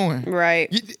not be doing. Right.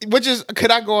 Which is,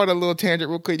 could I go on a little tangent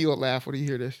real quick? You'll laugh when you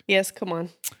hear this. Yes, come on.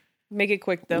 Make it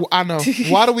quick though. I know.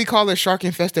 Why do we call it shark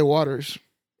infested waters?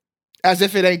 As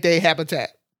if it ain't their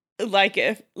habitat.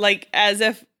 As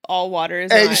if all water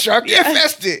is Hey, shark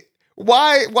infested.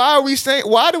 Why do we say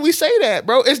that,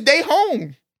 bro? It's their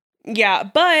home. Yeah,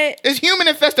 but It's human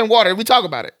infested water. We talk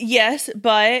about it. yes,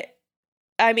 but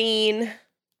I mean,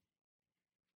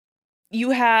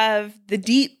 you have the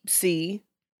deep sea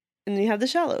and you have the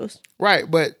shallows. Right,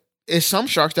 but it's some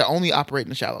sharks that only operate in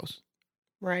the shallows.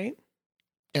 Right.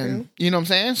 And True. you know what I'm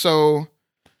saying? So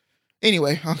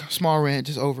anyway, small rant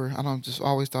just over. I don't just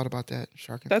always thought about that.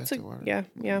 Shark infested water.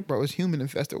 Yeah. Bro, it's human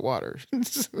infested water.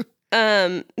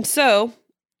 So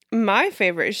my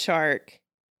favorite shark,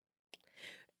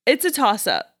 it's a toss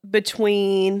up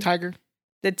between Tiger?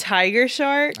 the tiger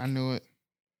shark I knew it.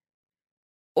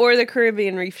 or the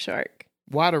Caribbean reef shark.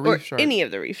 Why the Or reef shark? any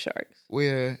of the reef sharks.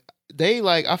 Where I feel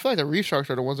like the reef sharks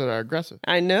are the ones that are aggressive.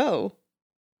 I know.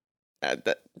 That's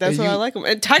And why I you- like them.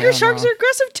 And tiger Hell sharks no. are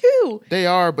aggressive too. They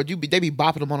are, but they be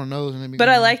bopping them on the nose and they be But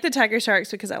I like the tiger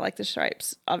sharks because I like the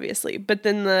stripes, obviously. But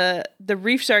then the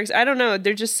reef sharks, I don't know.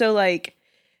 They're just so like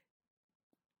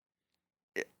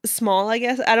small, I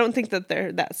guess. I don't think that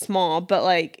they're that small, but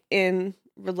like in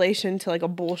relation to like a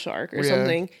bull shark or Yeah.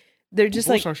 something, they're just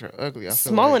bull like sharks are ugly. I feel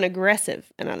small like. and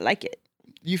aggressive, and I like it.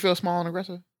 You feel small and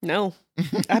aggressive? No,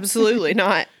 absolutely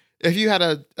not. If you had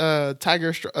a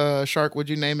tiger shark, would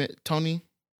you name it Tony?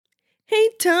 Hey,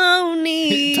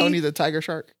 Tony. Tony the tiger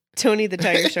shark. Tony the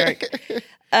tiger shark.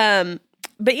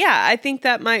 But yeah, I think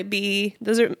that might be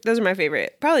those are my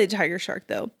favorite. Probably the tiger shark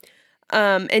though.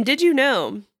 And did you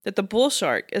know that the bull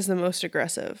shark is the most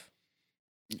aggressive?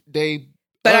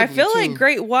 But I feel like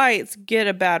great whites get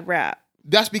a bad rap.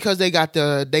 That's because they got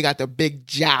the big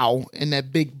jowl and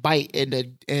that big bite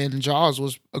and Jaws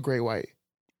was a great white.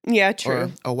 Yeah, true.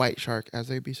 Or a white shark, as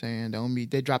they be saying.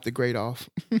 They dropped the great off.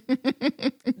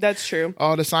 That's true.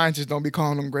 All the scientists don't be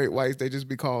calling them great whites. They just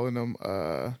be calling them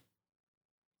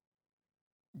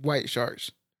white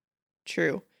sharks.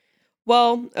 True.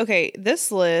 Well, okay,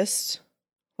 this list,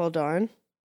 hold on.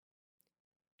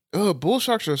 Ugh, bull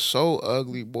sharks are so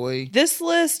ugly, boy. This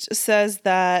list says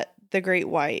that the great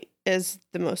white is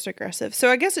the most aggressive. So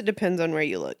I guess it depends on where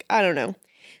you look. I don't know.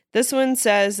 This one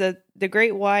says that the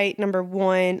great white, number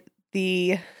 1,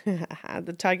 the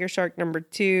tiger shark, number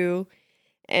 2,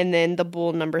 and then the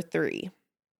bull, number 3.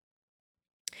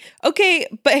 Okay,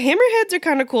 but hammerheads are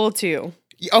kind of cool too.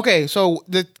 Okay, so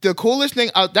the coolest thing,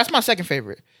 that's my second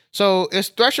favorite. So it's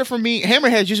Thresher for me.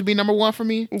 Hammerheads used to be number 1 for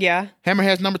me. Yeah.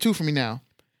 Hammerheads number 2 for me now.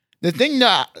 The thing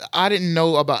that I didn't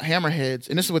know about hammerheads,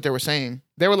 and this is what they were saying,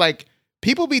 they were like,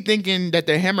 people be thinking that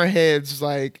the hammerheads,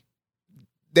 like,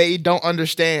 they don't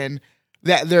understand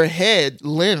that their head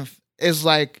length is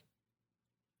like,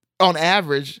 on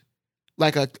average,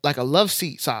 like a love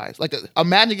seat size. Like,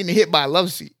 imagine getting hit by a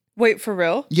love seat. Wait, for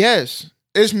real? Yes.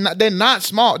 They're not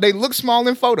small. They look small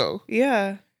in photo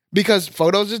Yeah. because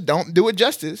photos just don't do it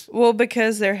justice. Well,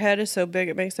 because their head is so big,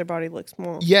 it makes their body look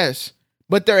small. Yes.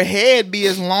 But their head be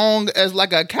as long as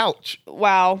like a couch.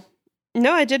 Wow.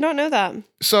 No, I did not know that.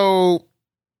 So,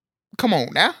 come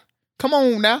on now.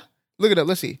 Look it up.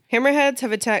 Let's see. Hammerheads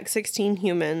have attacked 16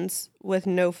 humans with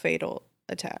no fatal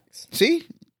attacks. See?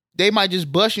 They might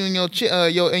just bust you in your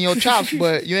chops,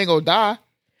 but you ain't gonna die.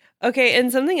 Okay,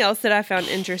 and something else that I found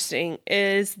interesting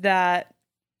is that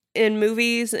in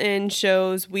movies and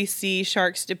shows, we see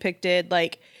sharks depicted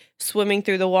like swimming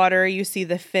through the water. You see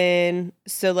the fin,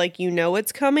 so like you know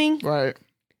it's coming. Right.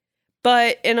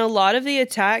 But in a lot of the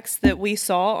attacks that we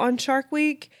saw on Shark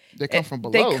Week, They come from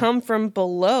below. They come from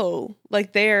below.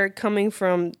 Like they're coming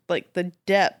from like the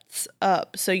depths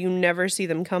up, so you never see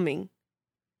them coming.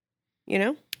 You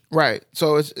know? Right.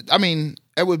 So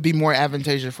it would be more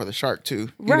advantageous for the shark too.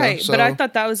 Right. So, but I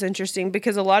thought that was interesting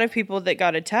because a lot of people that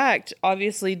got attacked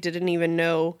obviously didn't even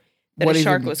know that a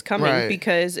shark was coming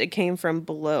because it came from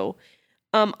below.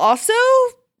 Also,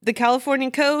 the California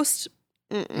coast,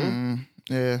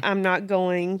 yeah. I'm not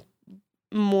going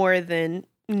more than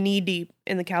knee deep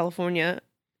in the California,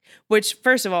 which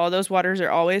first of all, those waters are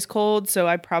always cold, so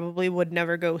I probably would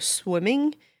never go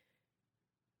swimming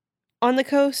on the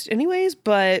coast anyways,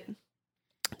 but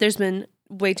there's been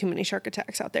way too many shark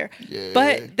attacks out there. Yeah.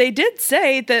 But they did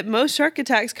say that most shark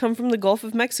attacks come from the Gulf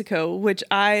of Mexico, which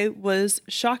I was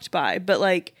shocked by, but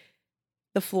like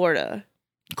the Florida.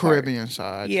 Caribbean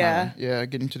side. Yeah. Kinda. Yeah,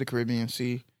 getting to the Caribbean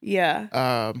Sea. Yeah.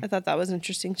 Um, I thought that was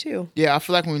interesting too. yeah, I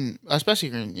feel like when, especially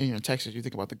in Texas, you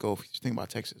think about the Gulf, you think about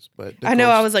Texas. But the I know.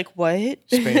 I coast was like, what?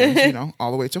 spans,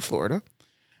 all the way to Florida.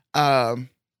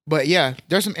 But yeah,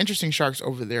 there's some interesting sharks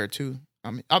over there too.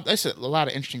 I mean, there's a lot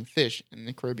of interesting fish in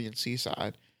the Caribbean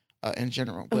seaside in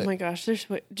general. But Oh my gosh,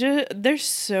 there's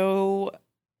so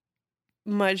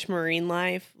much marine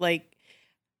life. Like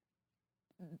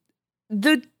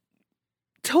the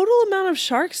total amount of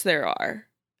sharks there are.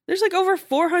 There's like over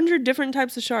 400 different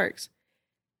types of sharks.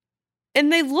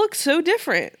 And they look so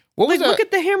different. what was Like that? look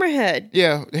at the hammerhead.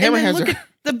 Yeah, the And then hammerheads look are at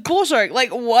the bull shark.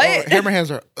 Like what?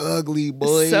 hammerheads are ugly,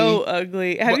 boy. So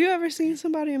ugly. Have But- you ever seen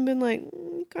somebody and been like,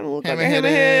 kind of look like a Hammerhead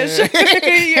hammerhead? ass.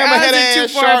 Your eyes Hammerhead are too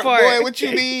ass far shark apart. boy. What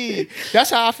you mean? That's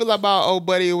how I feel about old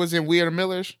buddy who was in We Are the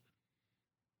Millers.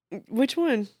 Which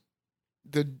one?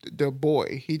 The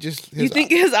boy. He just You think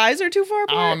his eyes are too far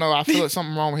apart? I don't know. I feel like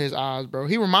something wrong with his eyes, bro.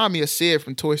 He remind me of Sid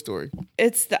from Toy Story.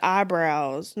 It's the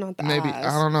eyebrows, not the Maybe eyes.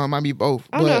 I don't know. It might be both.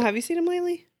 I don't but know. Have you seen him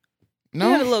lately? He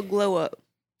had a no. little glow up.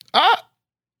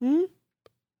 Hmm?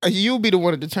 You'll be the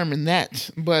one to determine that.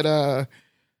 But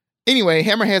anyway,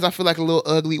 hammerheads I feel like a little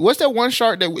ugly. What's that one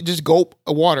shark that would just gulp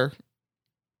a water?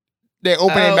 They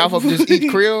open their Oh. mouth up and just eat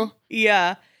krill.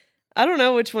 Yeah. I don't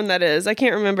know which one that is. I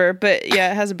can't remember, but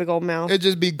yeah, it has a big old mouth. It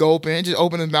just be gulping. It just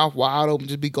open his mouth wide open,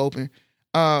 just be gulping.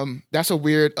 That's a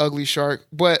weird, ugly shark.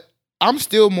 But I'm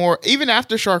still more, even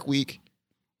after Shark Week,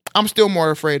 I'm still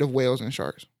more afraid of whales than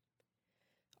sharks.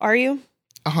 Are you?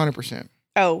 100%.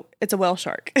 Oh, it's a whale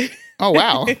shark. Oh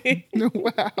wow.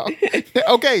 Wow.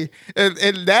 Okay.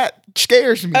 And that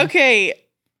scares me. Okay.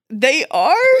 They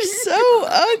are so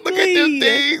ugly. Look at them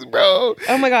things, bro.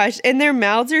 Oh my gosh. And their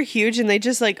mouths are huge and they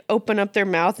just like open up their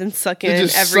mouth and suck in They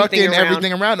just everything suck in around.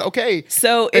 everything around. Okay.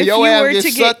 So And if your you ass were gets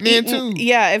to get sucked in, eaten, too.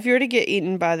 yeah, if you were to get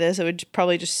eaten by this, it would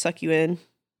probably just suck you in.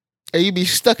 And you be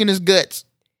stuck in his guts.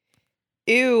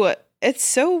 Ew, it's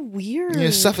so weird.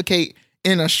 You suffocate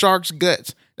in a shark's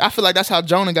guts. I feel like that's how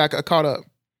Jonah got caught up.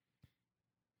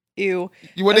 Ew,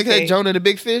 What they Okay. say, Jonah the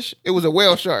big fish? It was a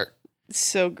whale shark.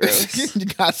 so gross. You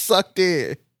got sucked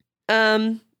in.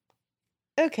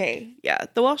 Okay, yeah,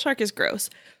 the whale shark is gross,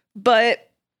 but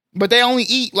But they only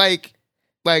eat like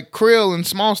krill and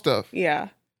small stuff. yeah,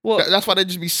 well, That's why they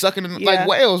just be sucking in, Yeah. like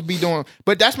whales be doing.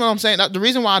 But that's what I'm saying. The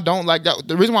reason why I don't like that,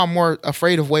 the reason why I'm more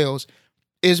afraid of whales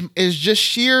is just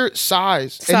sheer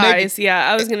size. size.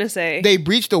 Yeah, I was gonna say. And they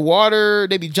breach the water.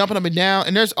 They be jumping up and down.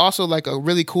 And there's also like a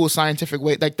really cool scientific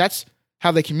way. Like that's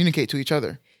how they communicate to each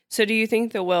other. So, do you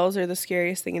think the whales are the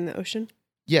scariest thing in the ocean?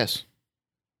 Yes.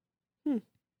 Hmm.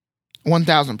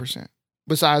 1000%.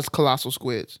 Besides colossal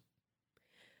squids.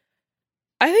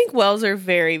 I think whales are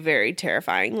very, very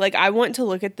terrifying. Like, I want to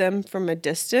look at them from a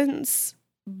distance,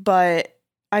 but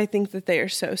I think that they are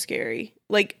so scary.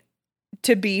 Like,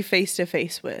 to be face to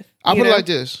face with. I'll you put it know? like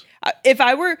this. If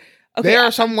I were. Okay, There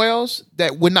are some whales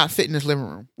that would not fit in this living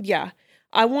room. yeah.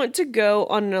 I want to go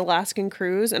on an Alaskan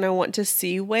cruise and I want to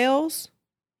see whales,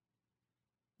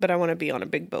 but I want to be on a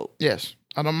big boat. Yes.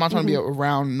 I'm not trying to be Mm-hmm.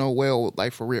 around no whale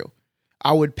like for real.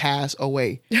 I would pass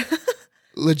away.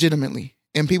 Legitimately.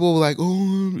 And people were like,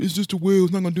 oh, it's just a whale.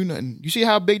 It's not going to do nothing. You see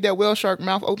how big that whale shark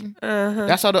mouth open? Uh-huh.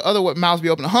 That's how the other mouths be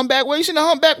open. A humpback whale. You seen the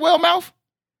humpback whale mouth?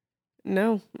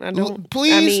 No, I don't.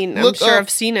 Please I mean, I'm look sure up I've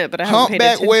seen it, but I haven't paid Humpback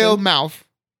attention. whale mouth.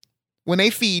 When they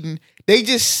feeding, they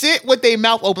just sit with their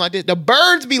mouth open like this. The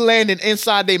birds be landing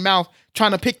inside their mouth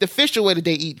trying to pick the fish away that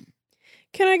they eating.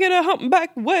 Can I get a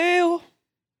humpback whale?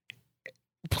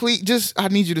 Please, I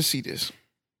need you to see this.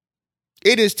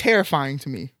 It is terrifying to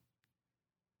me.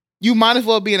 You might as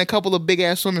well be in a couple of big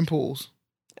ass swimming pools.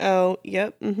 Oh,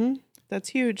 yep. Mm-hmm. That's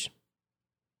huge.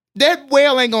 That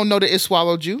whale ain't gonna know that it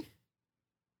swallowed you.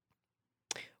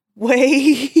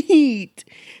 Wait.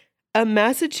 A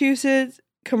Massachusetts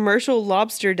commercial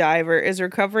lobster diver is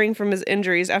recovering from his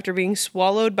injuries after being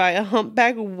swallowed by a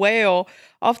humpback whale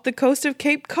off the coast of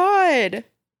Cape Cod.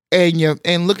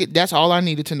 And look at that's all I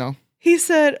needed to know. He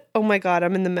said, "Oh my God,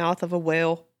 I'm in the mouth of a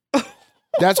whale."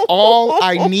 That's all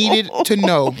I needed to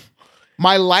know.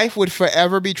 My life would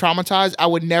forever be traumatized.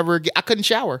 I couldn't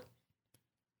shower.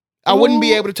 I wouldn't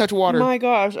be able to touch water. My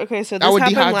gosh. Okay, so I this would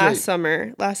happened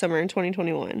dehydrate. last summer in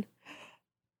 2021.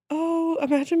 Oh,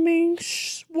 imagine being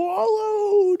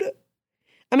swallowed.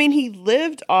 I mean, he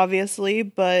lived obviously,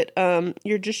 but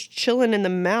you're just chilling in the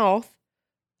mouth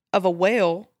of a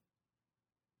whale.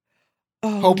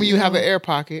 Oh, Hoping you have no. an air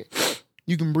pocket.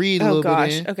 You can breathe a Oh little gosh.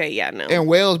 bit in. Okay, yeah, no. And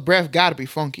whale's breath gotta be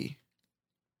funky.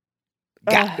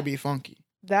 Got Ugh. to be funky.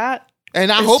 That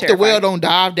And I It's hope the whale terrifying. don't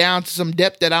dive down to some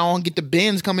depth that I don't get the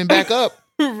bends coming back up.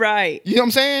 right. You know what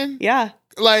I'm saying? Yeah.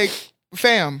 Like,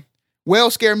 fam,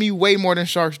 whales scare me way more than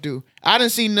sharks do. I done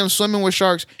seen them swimming with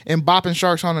sharks and bopping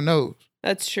sharks on the nose.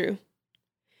 That's true.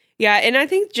 Yeah, and I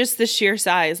think just the sheer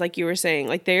size, like you were saying,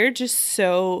 like they're just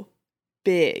so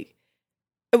big.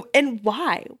 And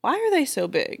why? Why are they so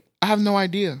big? I have no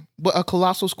idea. But a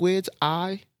colossal squid's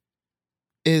eye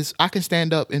is, I can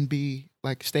stand up and be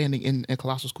like standing in a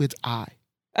colossal squid's eye.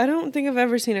 I don't think I've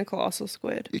ever seen a colossal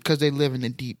squid. Because they live in the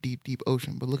deep, deep, deep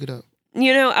ocean. But look it up.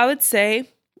 You know, I would say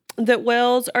that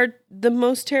whales are the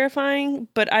most terrifying,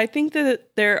 but I think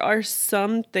that there are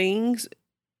some things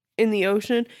in the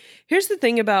ocean. Here's the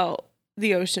thing about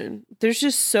the ocean. There's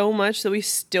just so much that we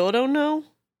still don't know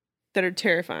that are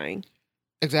terrifying.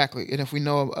 Exactly. And if we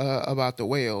know about the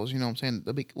whales, you know what I'm saying,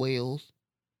 the big whales,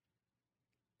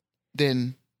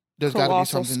 then there's got to be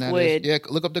something squid. that is. Yeah,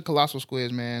 look up the colossal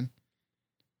squids, man.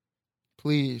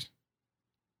 Please.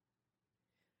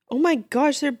 Oh my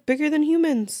gosh, they're bigger than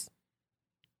humans.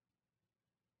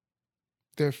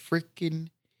 They're freaking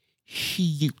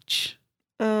huge.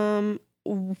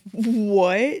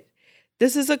 What?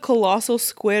 This is a colossal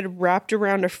squid wrapped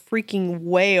around a freaking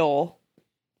whale.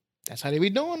 That's how they be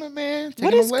doing it, man.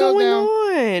 What is going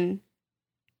on?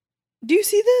 Do you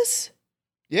see this?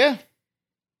 Yeah.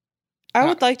 I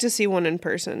would like to see one in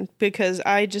person because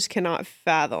I just cannot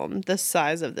fathom the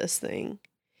size of this thing.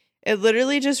 It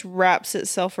literally just wraps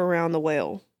itself around the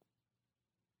whale.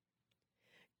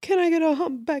 Can I get a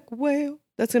humpback whale?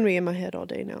 That's going to be in my head all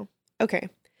day now. Okay.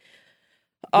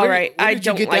 All right. I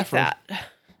don't like that.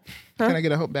 Huh? Can I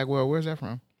get a humpback whale? Where's that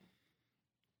from?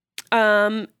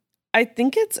 I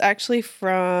think it's actually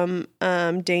from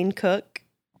Dane Cook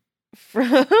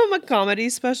from a comedy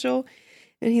special.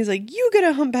 And he's like, you get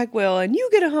a humpback whale and you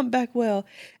get a humpback whale.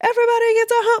 Everybody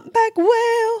gets a humpback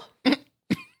whale.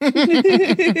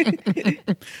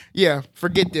 Yeah,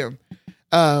 forget them.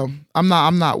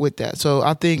 I'm not with that. So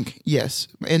I think yes.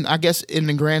 And I guess in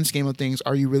the grand scheme of things,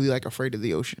 are you really like afraid of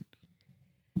the ocean?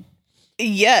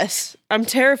 Yes. I'm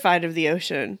terrified of the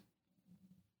ocean.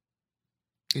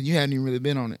 And you hadn't even really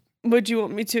been on it. Would you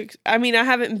want me to? I mean, I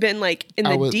haven't been like in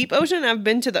the deep ocean. I've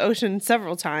been to the ocean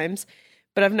several times,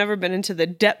 but I've never been into the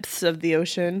depths of the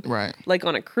ocean. Right. Like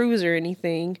on a cruise or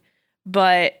anything.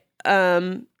 But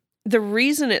the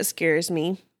reason it scares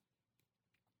me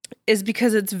is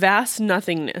because it's vast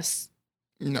nothingness.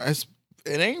 No, it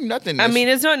ain't nothingness. I mean,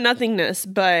 it's not nothingness,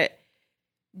 but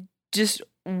just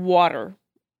water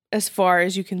as far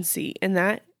as you can see. And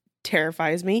that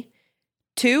terrifies me.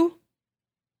 2,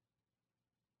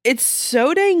 it's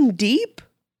so dang deep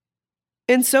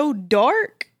and so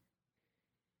dark.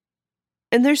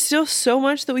 And there's still so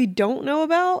much that we don't know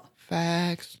about.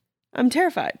 Facts. I'm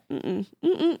terrified.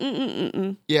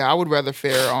 Yeah, I would rather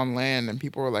fare on land, and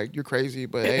people are like, you're crazy,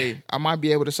 but hey, I might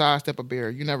be able to sidestep a bear.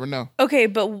 You never know. Okay,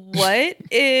 but what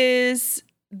is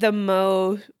the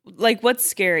most, like,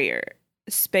 what's scarier?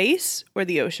 Space or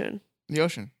the ocean? The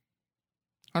ocean.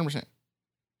 100%.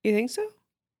 You think so?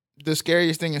 The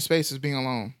scariest thing in space is being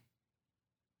alone.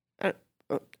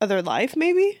 Other life,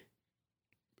 maybe?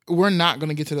 We're not going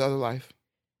to get to the other life.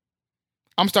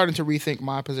 I'm starting to rethink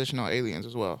my position on aliens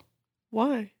as well.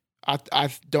 Why?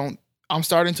 I'm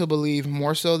starting to believe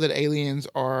more so that aliens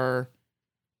are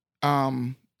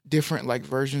different like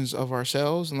versions of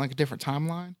ourselves and like a different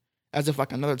timeline. As if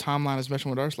like another timeline is meshing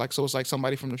with us. Like, so it's like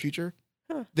somebody from the future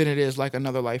than it is like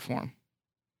another life form.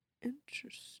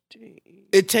 Interesting.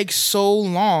 It takes so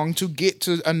long to get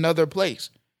to another place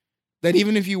that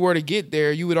even if you were to get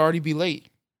there, you would already be late.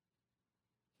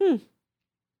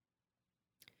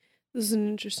 This is an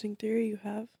interesting theory you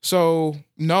have. So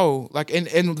no, like,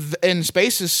 and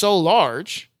space is so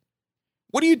large.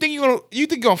 What do you think you think you're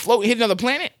gonna float and hit another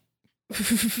planet?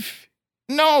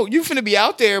 No, you finna be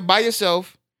out there by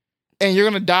yourself, and you're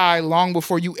gonna die long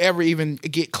before you ever even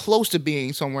get close to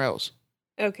being somewhere else.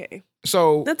 Okay,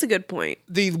 so that's a good point.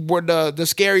 The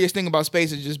scariest thing about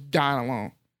space is just dying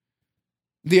alone.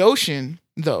 The ocean,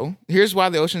 though, here's why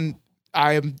the ocean.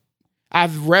 I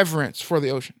have reverence for the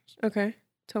oceans. Okay.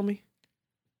 Tell me.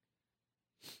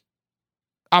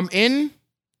 I'm in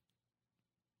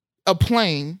a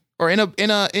plane or I'm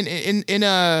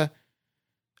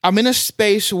in a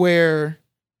space where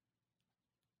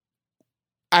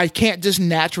I can't just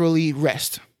naturally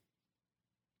rest.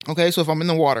 Okay, so if I'm in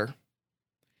the water,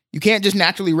 you can't just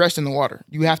naturally rest in the water.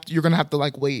 You're gonna have to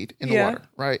like wade in the water,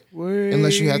 right?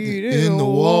 Unless you have to in the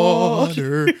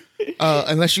water.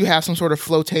 Unless you have some sort of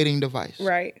flotating device.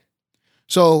 Right.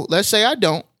 So let's say I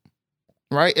don't,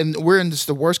 right? And we're in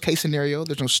the worst case scenario.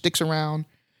 There's no sticks around.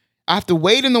 I have to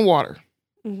wade in the water.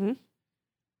 Mm-hmm.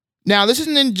 Now, this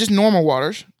isn't in just normal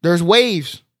waters. There's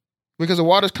waves because the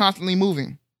water's constantly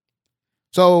moving.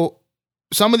 So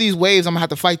some of these waves I'm gonna have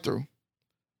to fight through.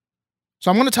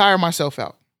 So I'm gonna tire myself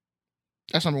out.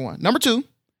 That's number one. Number two,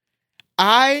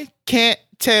 I can't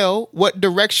tell what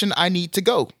direction I need to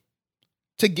go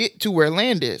to get to where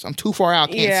land is. I'm too far out,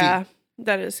 can't see. Yeah,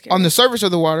 that is scary. On the surface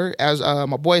of the water, as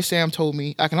my boy Sam told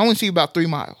me, I can only see about 3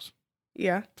 miles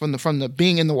yeah. from the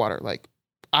being in the water, like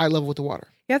eye level with the water.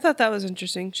 Yeah, I thought that was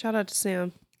interesting. Shout out to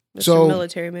Sam, Mr. So,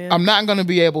 Military Man. I'm not going to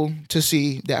be able to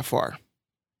see that far.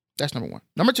 That's number one.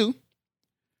 Number two,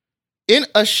 in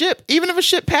a ship, even if a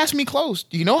ship passed me close,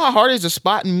 do you know how hard it is to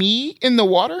spot me in the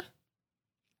water?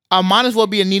 I might as well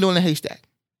be a needle in a haystack.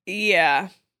 Yeah.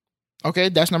 Okay,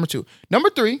 that's number two. Number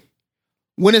three,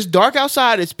 when it's dark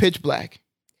outside, it's pitch black.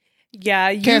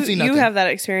 Yeah, Can't see you nothing. have that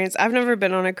experience. I've never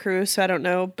been on a cruise, so I don't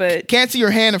know, but Can't see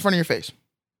your hand in front of your face.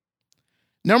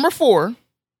 Number four,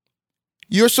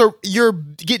 you're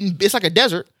getting, it's like a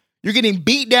desert. You're getting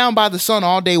beat down by the sun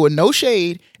all day with no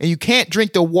shade, and you can't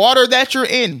drink the water that you're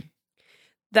in.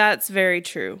 that's very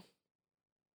true.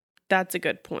 That's a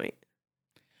good point.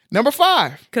 Number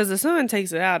five. Because the sun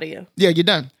takes it out of you. Yeah, you're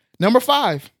done. Number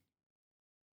five.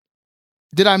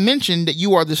 Did I mention that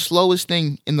you are the slowest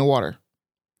thing in the water?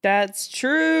 That's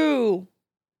true.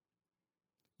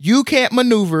 You can't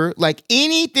maneuver like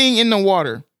anything in the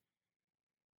water.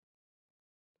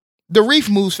 The reef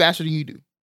moves faster than you do.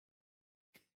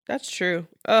 That's true.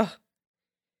 Ugh.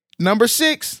 Number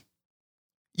six.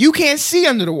 You can't see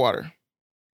under the water.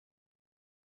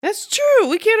 That's true.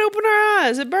 We can't open our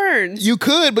eyes. It burns. You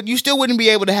could, but you still wouldn't be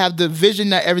able to have the vision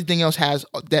that everything else has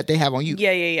that they have on you.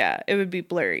 Yeah. It would be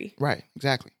blurry. Right,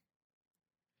 exactly.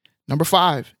 Number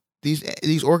five,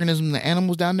 these organisms, the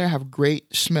animals down there have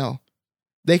great smell.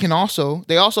 They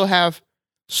also have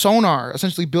sonar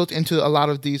essentially built into a lot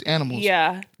of these animals.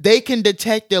 Yeah. They can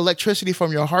detect the electricity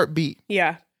from your heartbeat.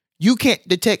 Yeah. You can't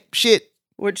detect shit.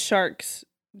 Which sharks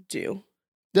do.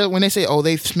 When they say, oh,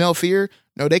 they smell fear,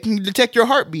 no, they can detect your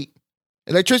heartbeat.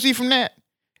 Electricity from that.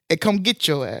 It come get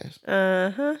your ass.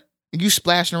 Uh-huh. And you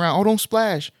splashing around. Oh, don't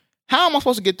splash. How am I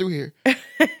supposed to get through here?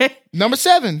 Number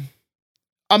seven.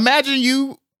 Imagine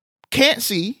you can't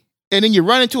see, and then you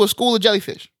run into a school of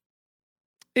jellyfish.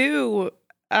 Ew.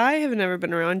 I have never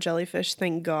been around jellyfish,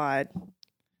 thank God.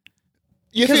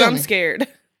 You Because feel I'm me? scared.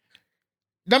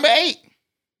 Number eight.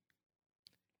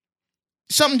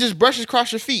 Something just brushes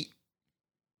across your feet.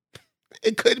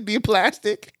 It could be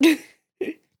plastic.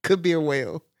 Could be a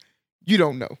whale. You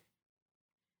don't know.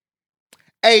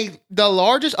 A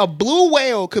blue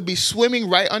whale could be swimming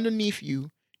right underneath you.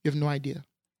 You have no idea.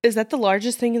 Is that the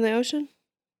largest thing in the ocean?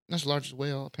 That's the largest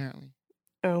whale, apparently.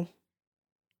 Oh.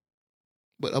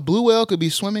 But a blue whale could be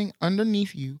swimming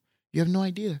underneath you. You have no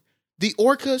idea. The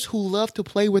orcas who love to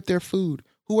play with their food,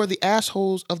 who are the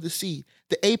assholes of the sea,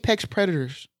 the apex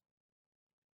predators,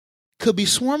 could be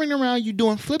swarming around you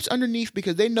doing flips underneath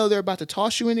because they know they're about to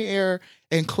toss you in the air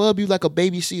and club you like a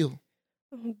baby seal.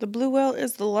 The blue whale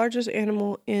is the largest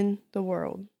animal in the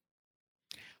world.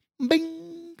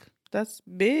 Bing. That's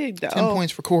big. 10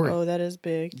 points for Corey. Oh, that is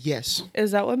big. Yes.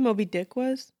 Is that what Moby Dick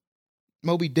was?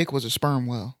 Moby Dick was a sperm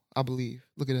whale, I believe.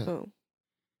 Look it up.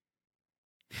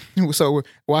 Oh. So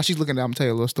while she's looking at it, I'm going to tell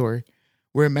you a little story.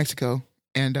 We're in Mexico,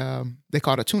 and they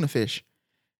caught a tuna fish.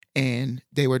 And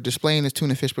they were displaying this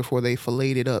tuna fish before they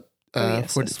filleted it up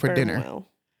for dinner. Whale.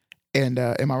 And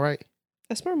am I right?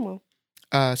 A sperm whale.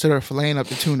 So they're filleting up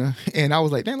the tuna. And I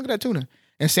was like, damn, look at that tuna.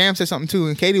 And Sam said something too.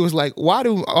 And Katie was like, why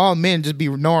do all men just be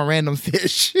knowing random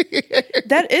fish?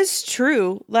 That is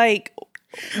true. Like,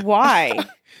 why?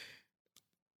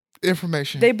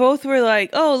 Information. They both were like,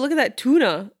 oh, look at that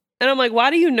tuna. And I'm like, why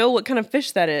do you know what kind of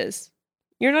fish that is?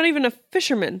 You're not even a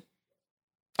fisherman.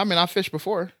 I mean, I fished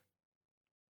before.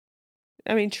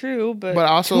 I mean, true, but I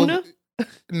also, tuna?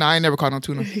 No, I ain't never caught no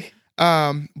tuna.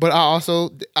 But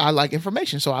I like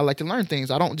information, so I like to learn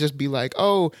things. I don't just be like,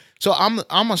 oh, so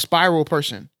I'm a spiral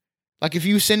person. Like if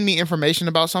you send me information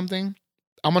about something,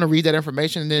 I'm gonna read that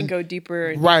information and then go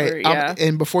deeper and right. deeper, yeah.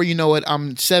 And before you know it,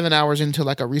 I'm 7 hours into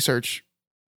like a research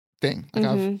thing.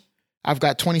 Like I've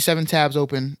got 27 tabs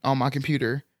open on my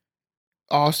computer,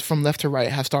 all from left to right.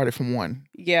 Have started from one.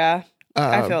 Yeah,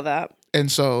 I feel that. And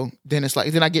so then it's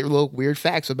like, then I get little weird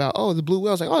facts about, oh, the blue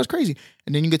whale's like, oh, it's crazy.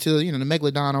 And then you get to, the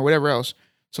megalodon or whatever else,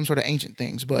 some sort of ancient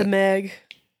things. But the Meg.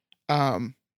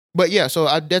 But yeah, so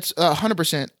that's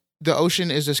 100%. The ocean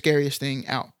is the scariest thing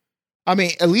out. I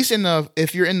mean, at least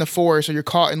if you're in the forest or you're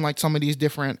caught in like some of these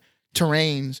different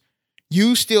terrains,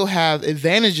 you still have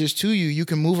advantages to you. You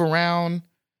can move around,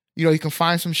 you can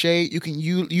find some shade. You can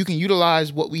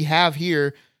utilize what we have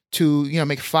here to,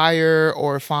 make fire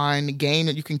or find game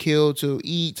that you can kill to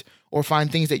eat or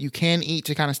find things that you can eat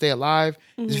to kind of stay alive,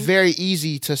 it's Mhm. very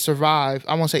easy to survive.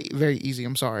 I won't say very easy,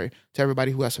 I'm sorry, to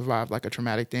everybody who has survived like a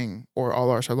traumatic thing or all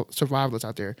our survivalists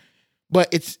out there.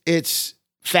 But it's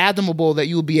fathomable that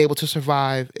you will be able to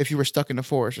survive if you were stuck in the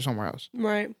forest or somewhere else.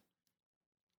 Right.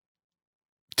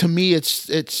 To me,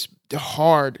 it's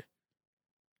hard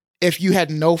if you had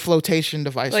no flotation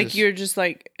devices. Like you're just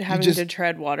like having just- to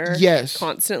tread water Yes.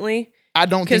 constantly. I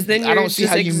don't Because think then I you're don't see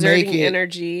just how you exerting make it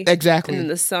energy. exactly. And then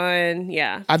the sun.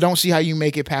 Yeah. I don't see how you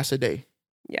make it past a day.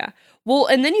 Yeah. Well,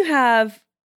 and then you have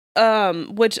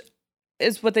which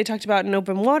is what they talked about in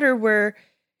open water, where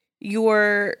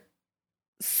your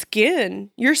skin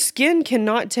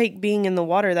cannot take being in the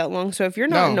water that long. So if you're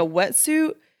not No. in a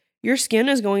wetsuit, your skin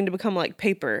is going to become like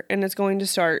paper and it's going to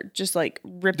start just like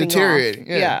ripping Deteriorating. off.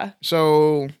 Yeah.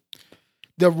 So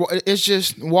it's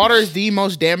just water is the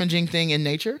most damaging thing in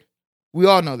nature. We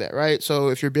all know that, right? So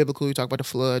if you're biblical, you talk about the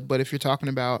flood, but if you're talking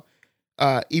about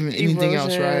even anything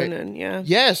else, right? Erosion and yeah.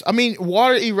 Yes. I mean,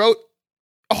 water erode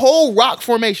whole rock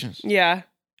formations, Yeah.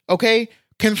 okay?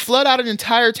 Can flood out an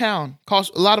entire town,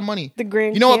 cost a lot of money. The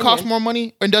Grand You know what Canyon. costs more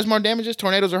money and does more damages?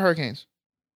 Tornadoes or hurricanes?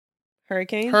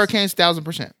 Hurricanes? Hurricanes,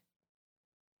 1,000%.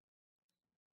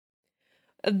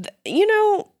 You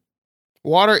know,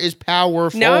 Water is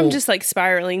powerful. now I'm just like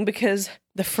spiraling because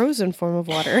the frozen form of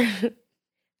water,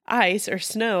 ice or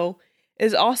snow,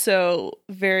 is also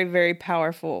very, very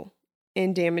powerful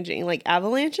and damaging. Like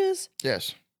avalanches.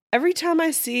 Yes. Every time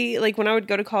I see, like when I would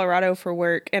go to Colorado for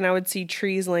work and I would see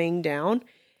trees laying down,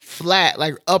 Flat,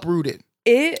 like uprooted.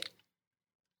 it,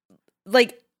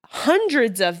 like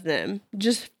hundreds of them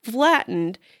just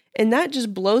flattened. And that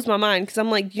just blows my mind because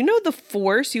I'm like, you know, the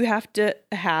force you have to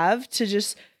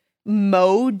just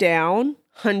mow down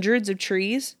hundreds of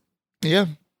trees? Yeah.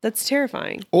 That's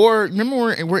terrifying. Or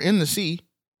remember we're in the sea.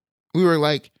 We were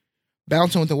like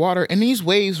bouncing with the water, and these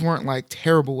waves weren't like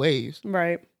terrible waves.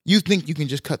 Right. You think you can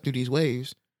just cut through these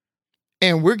waves.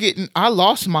 And I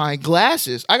lost my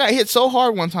glasses. I got hit so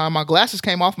hard one time, my glasses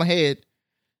came off my head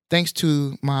thanks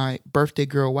to my birthday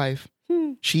girl wife.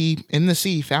 She, in the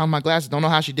sea, found my glasses. Don't know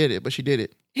how she did it, but she did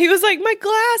it. He was like, my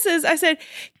glasses. I said,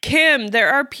 Kim,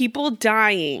 there are people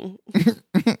dying.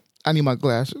 I need my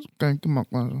glasses. Okay, give me my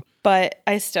glasses. But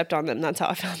I stepped on them. That's how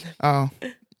I found them. Oh,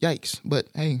 yikes. But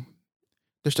hey,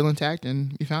 they're still intact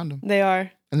and we found them. They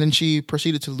are. And then she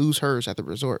proceeded to lose hers at the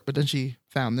resort, but then she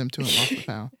found them too and lost the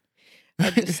found.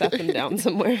 I just set them down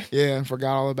somewhere. Yeah, and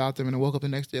forgot all about them and then woke up the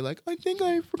next day like, I think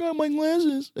I forgot my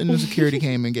glasses. And the security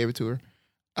came and gave it to her.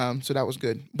 So that was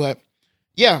good. But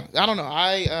yeah, I don't know.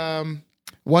 I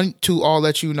want to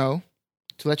let you all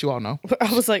know.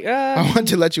 I was like, I want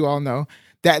to let you all know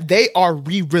that they are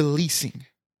re-releasing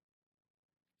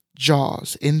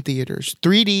Jaws in theaters,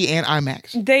 3D and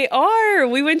IMAX. They are.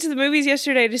 We went to the movies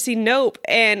yesterday to see Nope,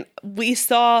 and we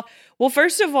saw. Well,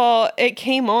 first of all, it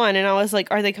came on, and I was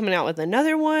like, "Are they coming out with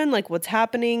another one? Like, what's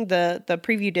happening?" The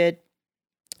preview did.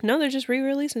 No, they're just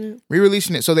re-releasing it.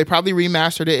 Re-releasing it, so they probably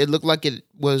remastered it. It looked like it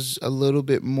was a little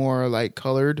bit more like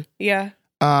colored. Yeah.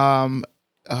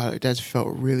 That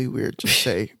felt really weird to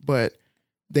say, but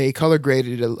they color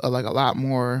graded it like a lot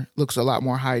more. Looks a lot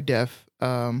more high def.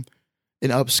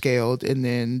 And upscaled, and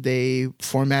then they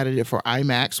formatted it for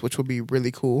IMAX, which would be really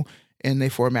cool, and they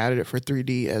formatted it for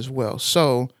 3D as well.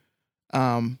 So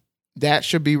that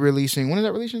should be releasing. When is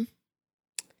that releasing?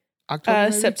 October,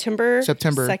 maybe? September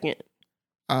 2nd.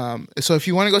 So if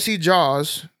you want to go see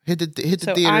Jaws, hit the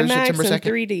theater IMAX September 2nd. and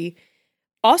 3D.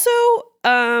 Also,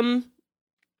 I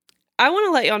want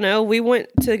to let y'all know we went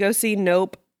to go see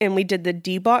Nope, and we did the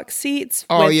D-Box seats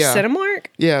with Cinemark.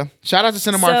 Yeah. Shout out to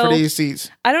Cinemark for these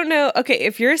seats. I don't know. Okay,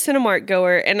 if you're a Cinemark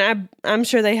goer, and I'm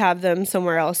sure they have them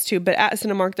somewhere else too, but at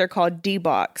Cinemark, they're called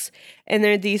D-Box. And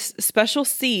they're these special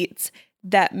seats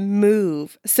that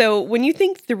move. So when you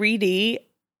think 3D,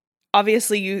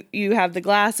 obviously you have the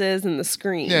glasses and the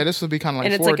screen. Yeah, this would be kind of like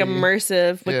and it's 4D. like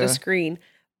immersive with the screen.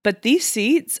 But these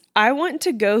seats, I want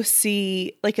to go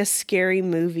see like a scary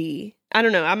movie. I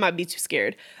don't know. I might be too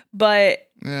scared, but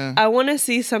I want to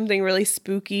see something really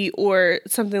spooky or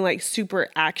something like super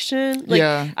action. Like,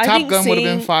 Top Gun would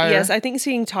have been fire. Yes, I think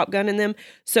seeing Top Gun in them.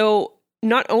 So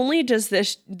not only does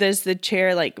the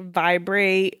chair like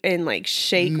vibrate and like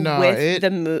shake with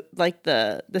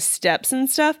the steps and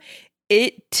stuff,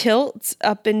 it tilts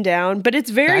up and down, but it's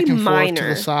very minor. To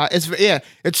the side.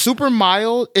 It's super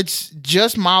mild. It's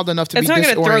just mild enough to be disorienting. It's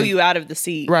not going to throw you out of the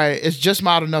seat. Right. It's just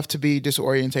mild enough to be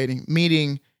disorientating,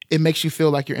 meaning it makes you feel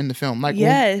like you're in the film. Like it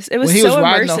was when he so was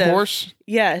riding immersive. a horse.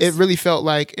 Yes. It really felt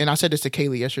like, and I said this to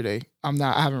Kaylee yesterday, I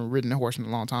haven't ridden a horse in a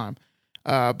long time.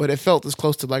 But it felt as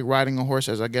close to like riding a horse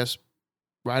as I guess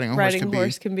riding a riding horse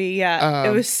horse can can be. Yeah, it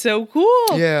Um, was so cool.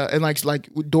 be. Yeah, and like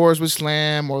doors would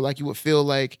slam, or like you would feel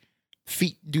like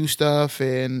feet do stuff,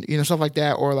 and stuff like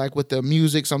that, or like with the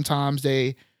music, sometimes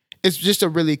it's just a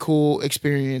really cool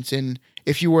experience. And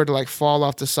if you were to like fall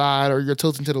off the side or you're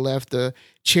tilting to the left, the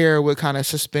chair would kind of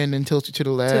suspend and tilt you to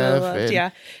the left. To the left, and- yeah.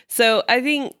 So I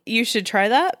think you should try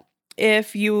that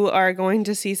if you are going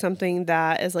to see something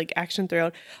that is like action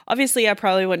thrilled. Obviously, I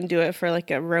probably wouldn't do it for like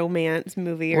a romance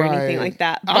movie or anything Right. like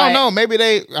that. I don't know. Maybe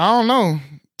I don't know.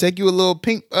 Take you a little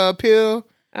pink pill,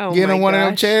 Oh get my in one of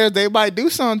them gosh. chairs. They might do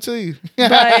something to you.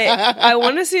 But I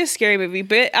want to see a scary movie.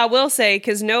 But I will say,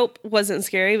 because Nope wasn't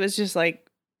scary. It was just like,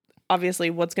 obviously,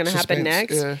 what's going to happen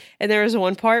Suspense, next. yeah. And there was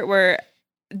one part where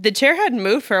the chair hadn't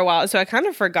moved for a while. So I kind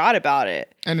of forgot about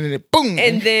it. And then it boom.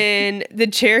 And then the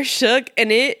chair shook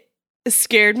and it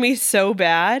scared me so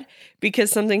bad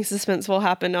because something suspenseful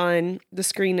happened on the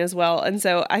screen as well. And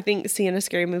so I think seeing a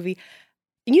scary movie,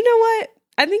 you know what?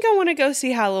 I think I want to go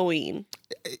see Halloween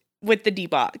with the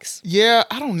D-Box. Yeah,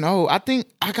 I don't know. I think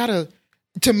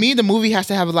to me, the movie has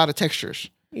to have a lot of textures.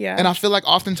 Yeah. And I feel like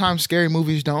oftentimes scary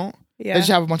movies don't. yeah. They just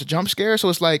have a bunch of jump scares. So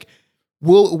it's like,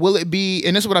 will it be,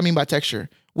 and this is what I mean by texture.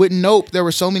 With Nope, there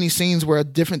were so many scenes where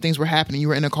different things were happening. You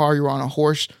were in a car, you were on a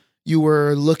horse, you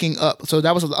were looking up. So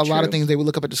that was a lot True. of things. They would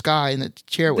look up at the sky and the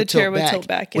chair would, The chair tilt, would back tilt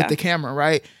back, with yeah. the camera,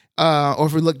 right? Or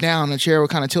if we look down, the chair would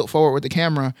kind of tilt forward with the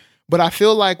camera. But I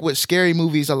feel like with scary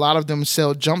movies, a lot of them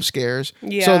sell jump scares.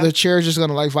 Yeah. So the chair is just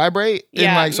gonna like vibrate. Yeah,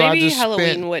 and like, so maybe I just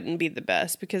Halloween wouldn't be the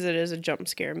best because it is a jump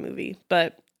scare movie.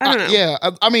 But I don't know. Yeah,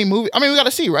 I mean, we got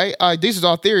to see, right? This is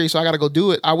all theory, so I got to go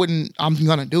do it. I'm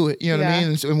gonna do it. You know what I Yeah.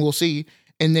 mean? And we'll see.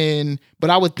 And then, but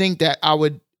I would think that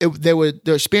the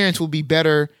experience would be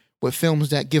better with films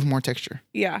that give more texture.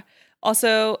 Yeah.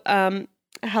 Also,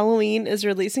 Halloween is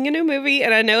releasing a new movie,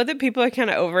 and I know that people are kind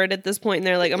of over it at this point, and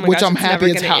they're like, "Oh my Which gosh, I'm it's never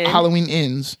happy it's gonna end." Halloween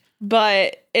ends.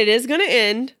 But it is going to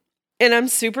end, and I'm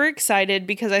super excited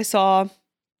because I saw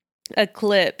a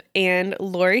clip, and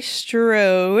Laurie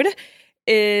Strode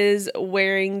is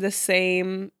wearing the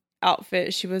same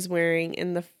outfit she was wearing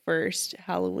in the first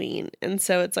Halloween, and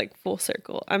so it's like full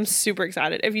circle. I'm super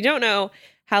excited. If you don't know,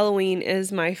 Halloween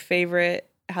is my favorite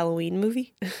Halloween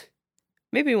movie.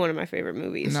 Maybe one of my favorite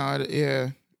movies. No, yeah.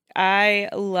 I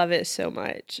love it so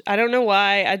much. I don't know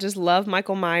why. I just love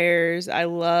Michael Myers. I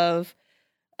love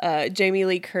Jamie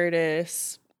Lee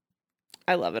Curtis.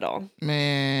 I love it all.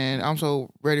 Man, I'm so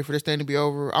ready for this thing to be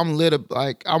over. I'm lit up,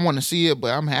 like I want to see it,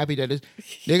 but I'm happy that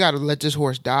they got to let this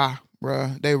horse die,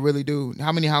 bruh. They really do.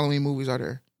 How many Halloween movies are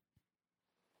there?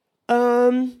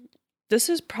 This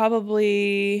is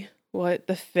probably what,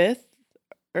 the 5th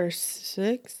or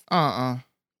 6th?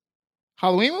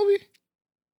 Halloween movie?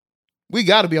 We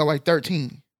got to be on like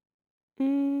 13.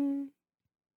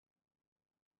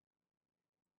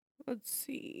 Let's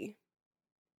see.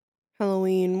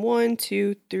 Halloween 1,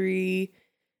 2, 3.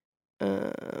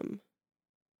 Oh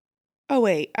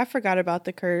wait, I forgot about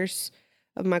The Curse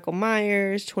of Michael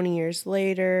Myers. 20 Years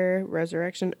Later,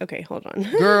 Resurrection. Okay, hold on.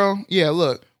 Girl, yeah,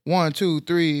 look. 1, 2,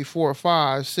 3, 4,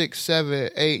 5, 6, 7,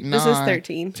 8, 9. This is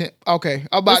 13. 10. Okay,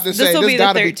 I'm about to say This'll this be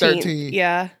got to the be 13th. 13.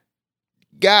 Yeah.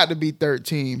 Got to be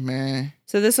 13, man.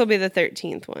 So this will be the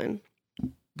 13th one.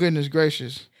 Goodness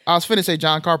gracious. I was finna say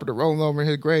John Carpenter rolling over in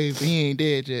his grave, but he ain't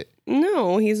dead yet.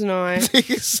 No, he's not.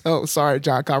 So sorry,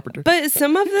 John Carpenter. But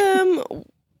some of them,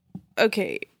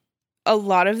 okay, a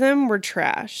lot of them were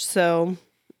trash. So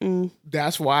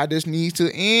That's why this needs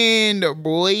to end,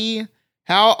 boy.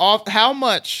 How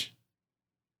much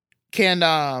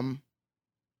can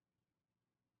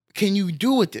you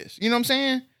do with this? You know what I'm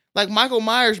saying? Like Michael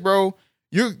Myers, bro,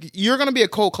 you're gonna be a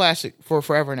cult classic for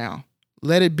forever now.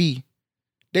 Let it be.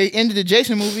 They ended the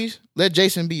Jason movies. Let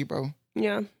Jason be, bro.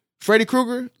 yeah, Freddy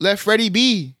Krueger, let Freddy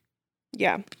be.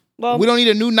 yeah. Well, We don't need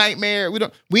a new nightmare.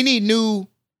 We need new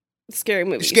scary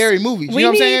movies. scary movies. You We know what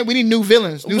I'm need- saying? We need new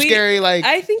villains, new we- scary like.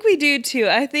 I think we do too.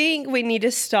 I think we need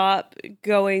to stop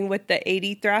going with the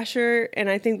 80 Thrasher, and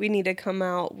I think we need to come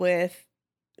out with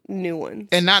new ones.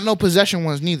 and not no possession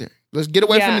ones neither. Let's get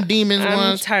away from the demons I'm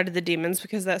ones. tired of the demons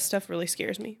because that stuff really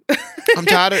scares me. I'm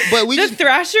tired of, but we the just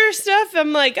Thrasher stuff,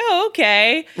 I'm like, oh,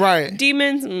 okay. right.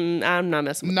 Demons, I'm not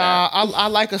messing with Nah, that. I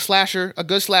like a slasher, a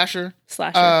good slasher.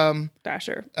 Slasher,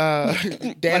 Thrasher.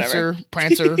 Dancer,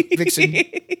 Prancer, Vixen.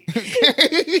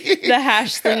 The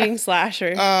hash slinging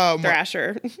slasher,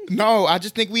 Thrasher. No, I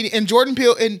just think and Jordan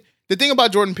Peele, and the thing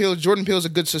about Jordan Peele is a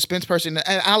good suspense person,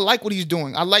 and I like what he's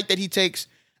doing. I like that he takes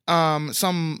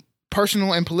some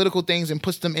personal and political things and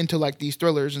puts them into like these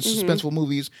thrillers and suspenseful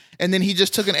movies, and then he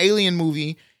just took an alien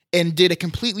movie and did a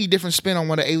completely different spin on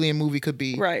what an alien movie could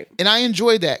be. Right. And I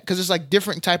enjoy that because it's like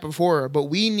different type of horror, but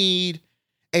we need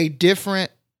a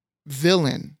different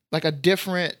villain, like a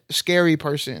different scary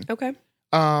person. Okay.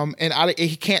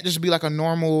 He can't just be like a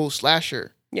normal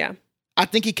slasher. Yeah. I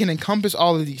think he can encompass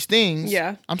all of these things.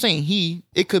 Yeah. I'm saying he.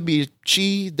 It could be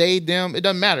she, they, them. It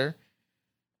doesn't matter.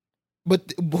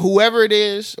 But whoever it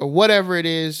is or whatever it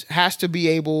is has to be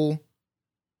able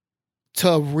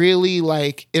to really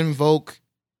like invoke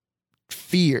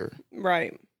fear.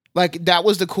 Right. Like that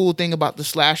was the cool thing about the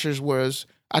slashers was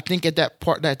I think at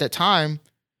that time,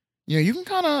 you know, you can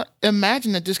kind of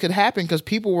imagine that this could happen because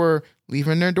people were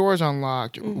leaving their doors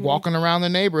unlocked, walking around the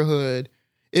neighborhood.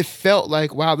 It felt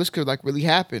like, wow, this could like really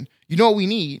happen. You know what we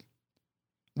need?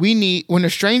 We need, when The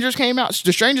Strangers came out,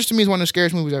 The Strangers to me is one of the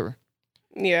scariest movies ever.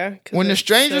 Yeah. When The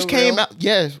Strangers came out,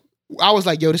 yes, I was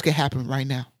like, yo, this could happen right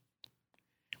now.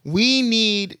 We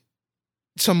need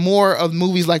some more of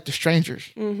movies like The Strangers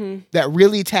that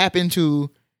really tap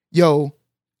into, yo,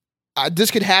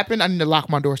 this could happen. I need to lock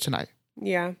my doors tonight.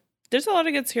 Yeah. There's a lot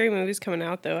of good scary movies coming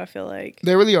out, though, I feel like.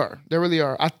 There really are. There really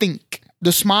are. I think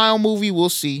the Smile movie, we'll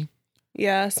see.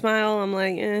 Yeah, Smile, I'm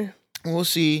like, eh. We'll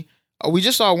see. We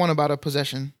just saw one about a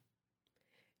possession.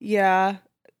 Yeah.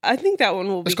 I think that one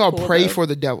will be It's called cool, Pray though. for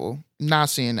the Devil. Not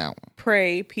seeing that one.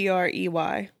 Prey,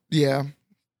 Prey. Yeah.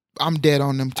 I'm dead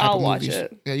on them type I'll of watch movies.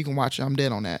 it. Yeah, you can watch it. I'm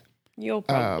dead on that. You'll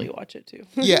probably watch it, too.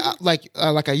 Yeah, like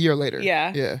a year later.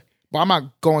 Yeah. Yeah. But I'm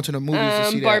not going to the movies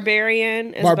to see that.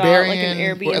 Barbarian is about like an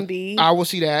Airbnb. I will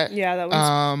see that. Yeah, that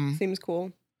one seems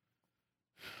cool.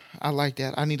 I like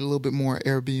that. I need a little bit more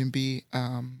Airbnb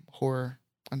horror.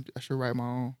 I should write my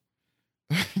own.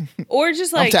 Or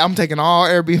just like I'm taking all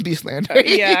Airbnb slander.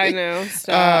 yeah, I know.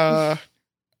 Stop.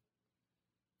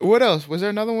 What else? Was there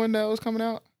another one that was coming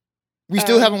out? We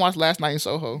still haven't watched Last Night in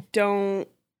Soho.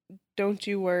 Don't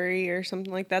you worry or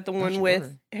something like that. The one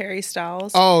with Harry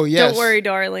Styles. Oh yes. Don't worry,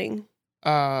 darling.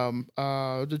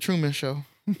 The Truman Show.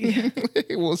 Yeah.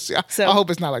 We'll see. So, I hope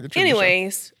it's not like the Truman Show.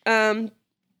 anyways,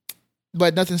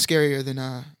 But nothing scarier than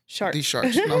sharks. these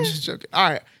sharks. No, I'm just joking. All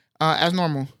right. As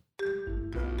normal.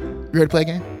 You ready to play a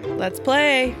game? Let's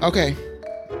play. Okay.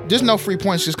 There's no free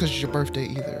points just because it's your birthday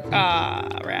either.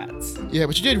 Rats. Yeah,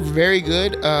 but you did very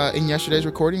good in yesterday's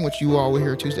recording, which you all will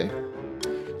hear Tuesday.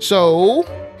 So,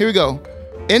 here we go.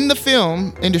 In the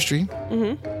film industry,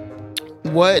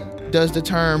 what does the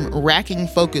term racking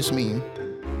focus mean?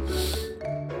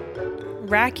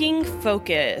 Racking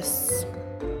focus.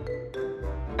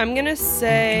 I'm going to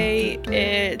say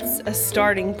it's a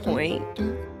starting point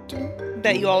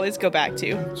that you always go back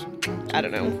to. I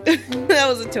don't know. That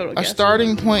was a total guess. A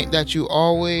starting point that you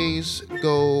always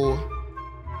go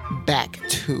back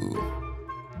to.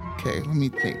 Okay, let me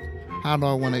think. How do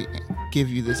I want to give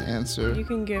you this answer? You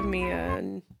can give me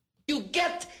You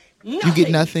get nothing. You get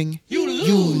nothing. You lose.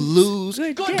 You lose.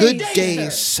 Good day, day,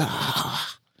 sir.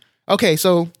 Okay,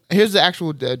 so here's the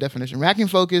actual definition. Racking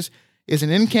focus is an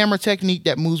in-camera technique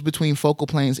that moves between focal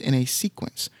planes in a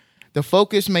sequence. The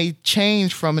focus may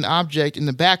change from an object in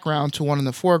the background to one in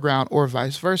the foreground or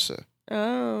vice versa.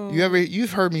 Oh.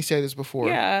 You've heard me say this before.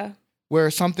 Yeah. Where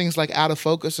something's like out of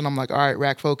focus and I'm like, all right,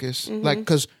 rack focus. Mm-hmm. Like,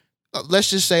 because let's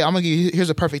just say, I'm going to give you, here's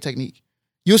a perfect technique.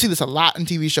 You'll see this a lot in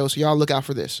TV shows, so y'all look out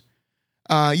for this.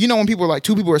 You know when people are like,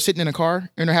 two people are sitting in a car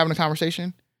and they're having a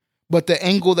conversation, but the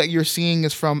angle that you're seeing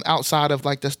is from outside of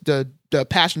like the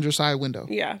passenger side window.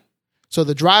 Yeah. So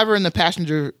the driver and the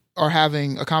passenger are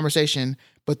having a conversation,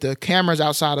 but the camera's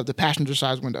outside of the passenger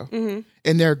side window. Mm-hmm.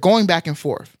 And they're going back and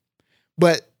forth.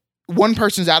 But one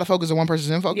person's out of focus and one person's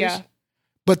in focus. Yeah.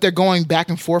 But they're going back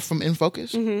and forth from in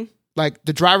focus. Mm-hmm. Like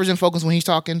the driver's in focus when he's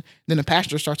talking, then the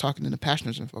passenger starts talking, then the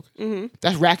passenger's in focus. Mm-hmm.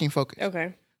 That's racking focus.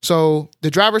 Okay. So the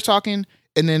driver's talking,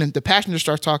 and then the passenger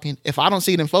starts talking. If I don't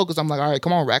see it in focus, I'm like, all right,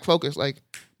 come on, rack focus. Like,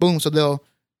 boom. So they'll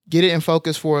get it in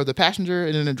focus for the passenger,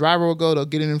 and then the driver will go, they'll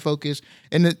get it in focus.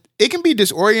 And it can be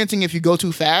disorienting if you go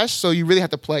too fast, so you really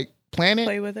have to plan it.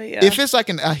 Play with it, yeah. If it's like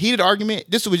a heated argument,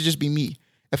 this would just be me.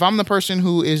 If I'm the person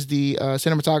who is the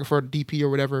cinematographer, DP or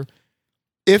whatever,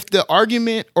 if the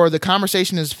argument or the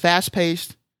conversation is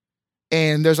fast-paced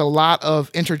and there's a lot of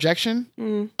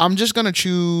interjection, I'm just going to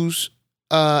choose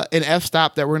an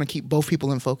f-stop that we're going to keep both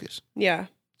people in focus. Yeah.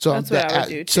 So That's what I would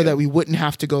do, so too. that we wouldn't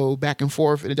have to go back and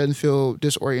forth and it doesn't feel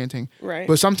disorienting. Right.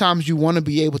 But sometimes you want to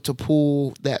be able to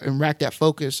pull that and rack that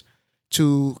focus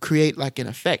to create like an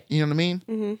effect. You know what I mean?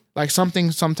 Mm-hmm. Like something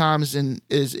sometimes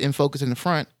is in focus in the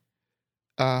front,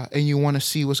 and you want to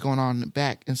see what's going on in the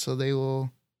back, and so they will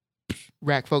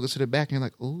rack focus to the back, and you're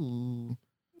like, ooh,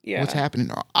 Yeah. what's happening?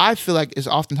 I feel like it's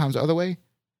oftentimes the other way.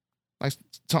 Like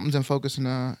something's in focus in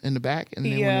the back, and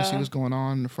then when you see Yeah. what's going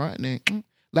on in the front, and then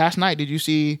last night, did you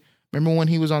see? Remember when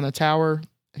he was on the tower?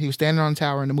 He was standing on the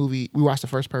tower in the movie. We watched the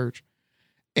first Purge,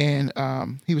 and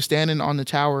he was standing on the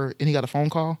tower, and he got a phone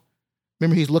call.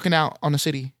 Remember, he's looking out on the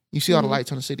city. You see all the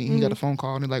lights on the city, and he got a phone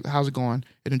call, and they're like, "How's it going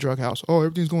in the drug house?" "Oh,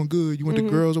 everything's going good. You went to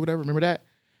girls or whatever." Remember that?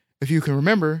 If you can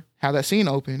remember how that scene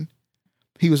opened,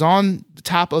 he was on the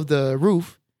top of the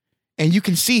roof, and you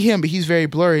can see him, but he's very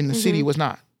blurry, and the city was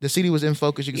not. The city was in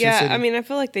focus. You can see the Yeah, city. I mean, I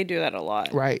feel like they do that a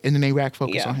lot. Right, and then they rack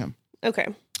focus on him. Okay.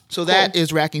 So that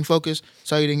is racking focus.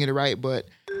 Sorry you didn't get it right, but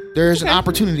there's an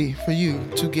opportunity for you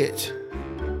to get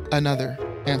another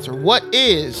answer. What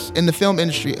is, in the film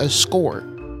industry, a score?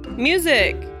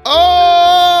 Music. Oh!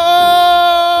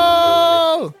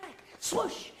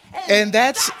 Swoosh. And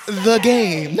that's the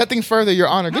game. Nothing further, Your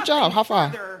Honor. Good job. High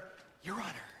five. Your Honor.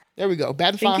 There we go.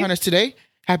 Batting Thank you. 500s today.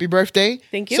 Happy birthday.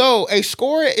 Thank you. So, a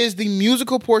score is the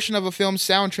musical portion of a film's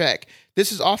soundtrack.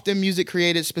 This is often music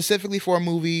created specifically for a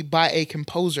movie by a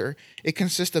composer. It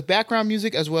consists of background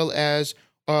music as well as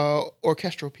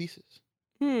orchestral pieces.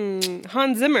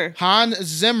 Hans Zimmer. Hans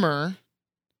Zimmer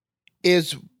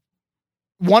is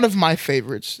one of my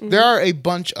favorites. There are a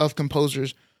bunch of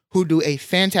composers who do a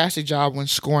fantastic job when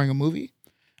scoring a movie.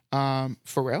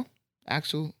 Pharrell,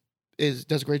 Axel, does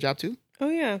a great job too. Oh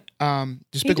yeah.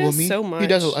 Despicable does Me. so much. He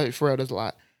does. Pharrell does a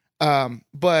lot.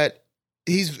 But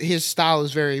his style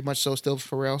is very much so still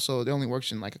Pharrell. So it only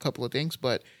works in like a couple of things.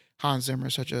 But Hans Zimmer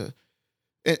is such a.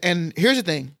 And here's the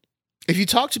thing: if you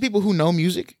talk to people who know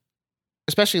music,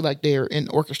 especially like they're in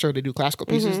orchestra, they do classical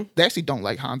pieces. They actually don't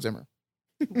like Hans Zimmer.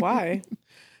 Why?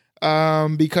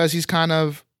 Because he's kind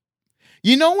of,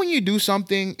 when you do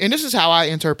something, and this is how I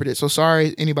interpret it. So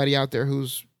sorry, anybody out there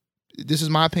this is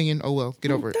my opinion. Oh well,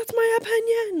 get over it. That's my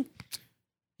opinion.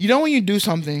 When you do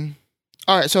something,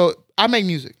 all right. So I make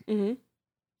music,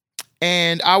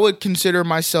 and I would consider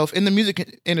myself in the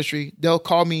music industry. They'll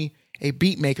call me a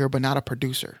beat maker, but not a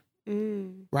producer,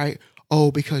 right?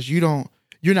 Oh, because you're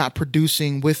not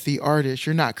producing with the artist.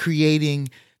 You're not creating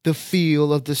the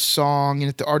feel of the song, and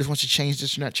if the artist wants to change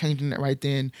this, you're not changing it right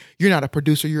then. You're not a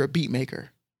producer. You're a beat maker.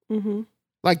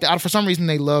 Like for some reason,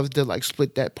 they love to like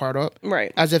split that part up,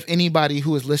 Right. as if anybody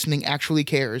who is listening actually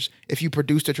cares if you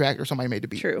produced a track or somebody made the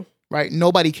beat. True. Right?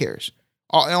 Nobody cares.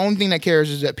 The only thing that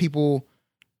cares is that people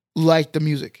like the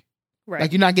music. Right.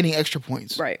 Like you're not getting extra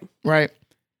points. Right. Right?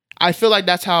 I feel like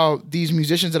that's how these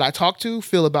musicians that I talk to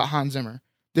feel about Hans Zimmer.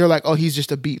 They're like, oh, he's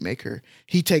just a beat maker.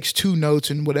 He takes 2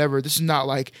 notes and whatever. This is not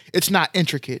like, it's not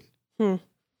intricate.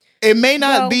 It may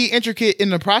not be intricate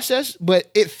in the process, but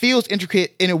it feels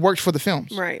intricate and it works for the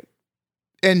films. Right.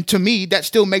 And to me, that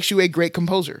still makes you a great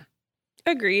composer.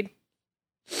 Agreed.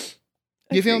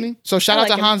 You feel me? So shout out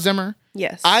to Hans Zimmer.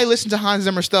 Yes. I listen to Hans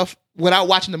Zimmer stuff without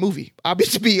watching the movie. I'll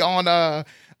just be on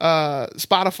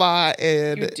Spotify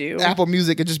and Apple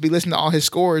Music and just be listening to all his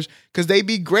scores because they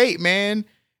be great, man.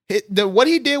 What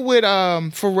he did with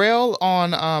Pharrell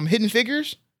on Hidden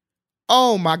Figures,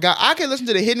 oh my God. I can listen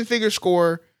to the Hidden Figures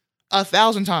score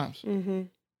 1,000 times.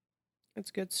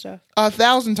 That's good stuff.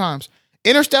 1,000 times.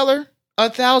 Interstellar,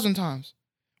 1,000 times.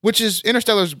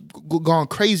 Interstellar's gone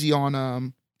crazy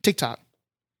on TikTok.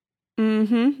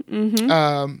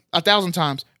 1,000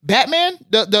 times. Batman,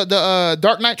 the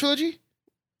Dark Knight trilogy.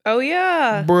 Oh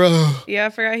yeah. Bruh. Yeah, I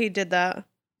forgot he did that.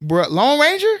 Bruh. Lone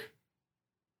Ranger?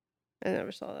 I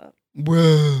never saw that.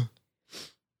 Bruh.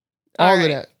 All right. of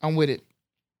that. I'm with it.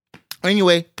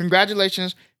 Anyway,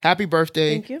 congratulations. Happy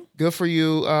birthday. Thank you. Good for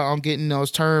you on getting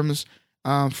those terms.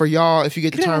 For y'all, if you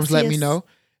get the terms, let me know.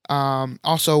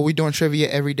 Also, we're doing trivia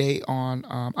every day on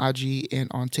IG and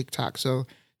on TikTok. So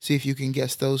see if you can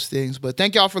guess those things. But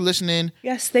thank y'all for listening.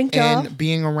 Yes, thank y'all. And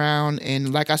being around.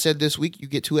 And like I said, this week, you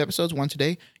get 2 episodes. One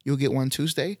today. You'll get one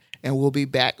Tuesday. And we'll be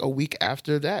back a week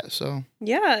after that. So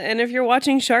Yeah, and if you're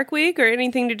watching Shark Week or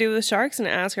anything to do with sharks and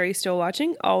ask, are you still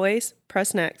watching? Always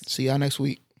press next. see y'all next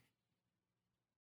week.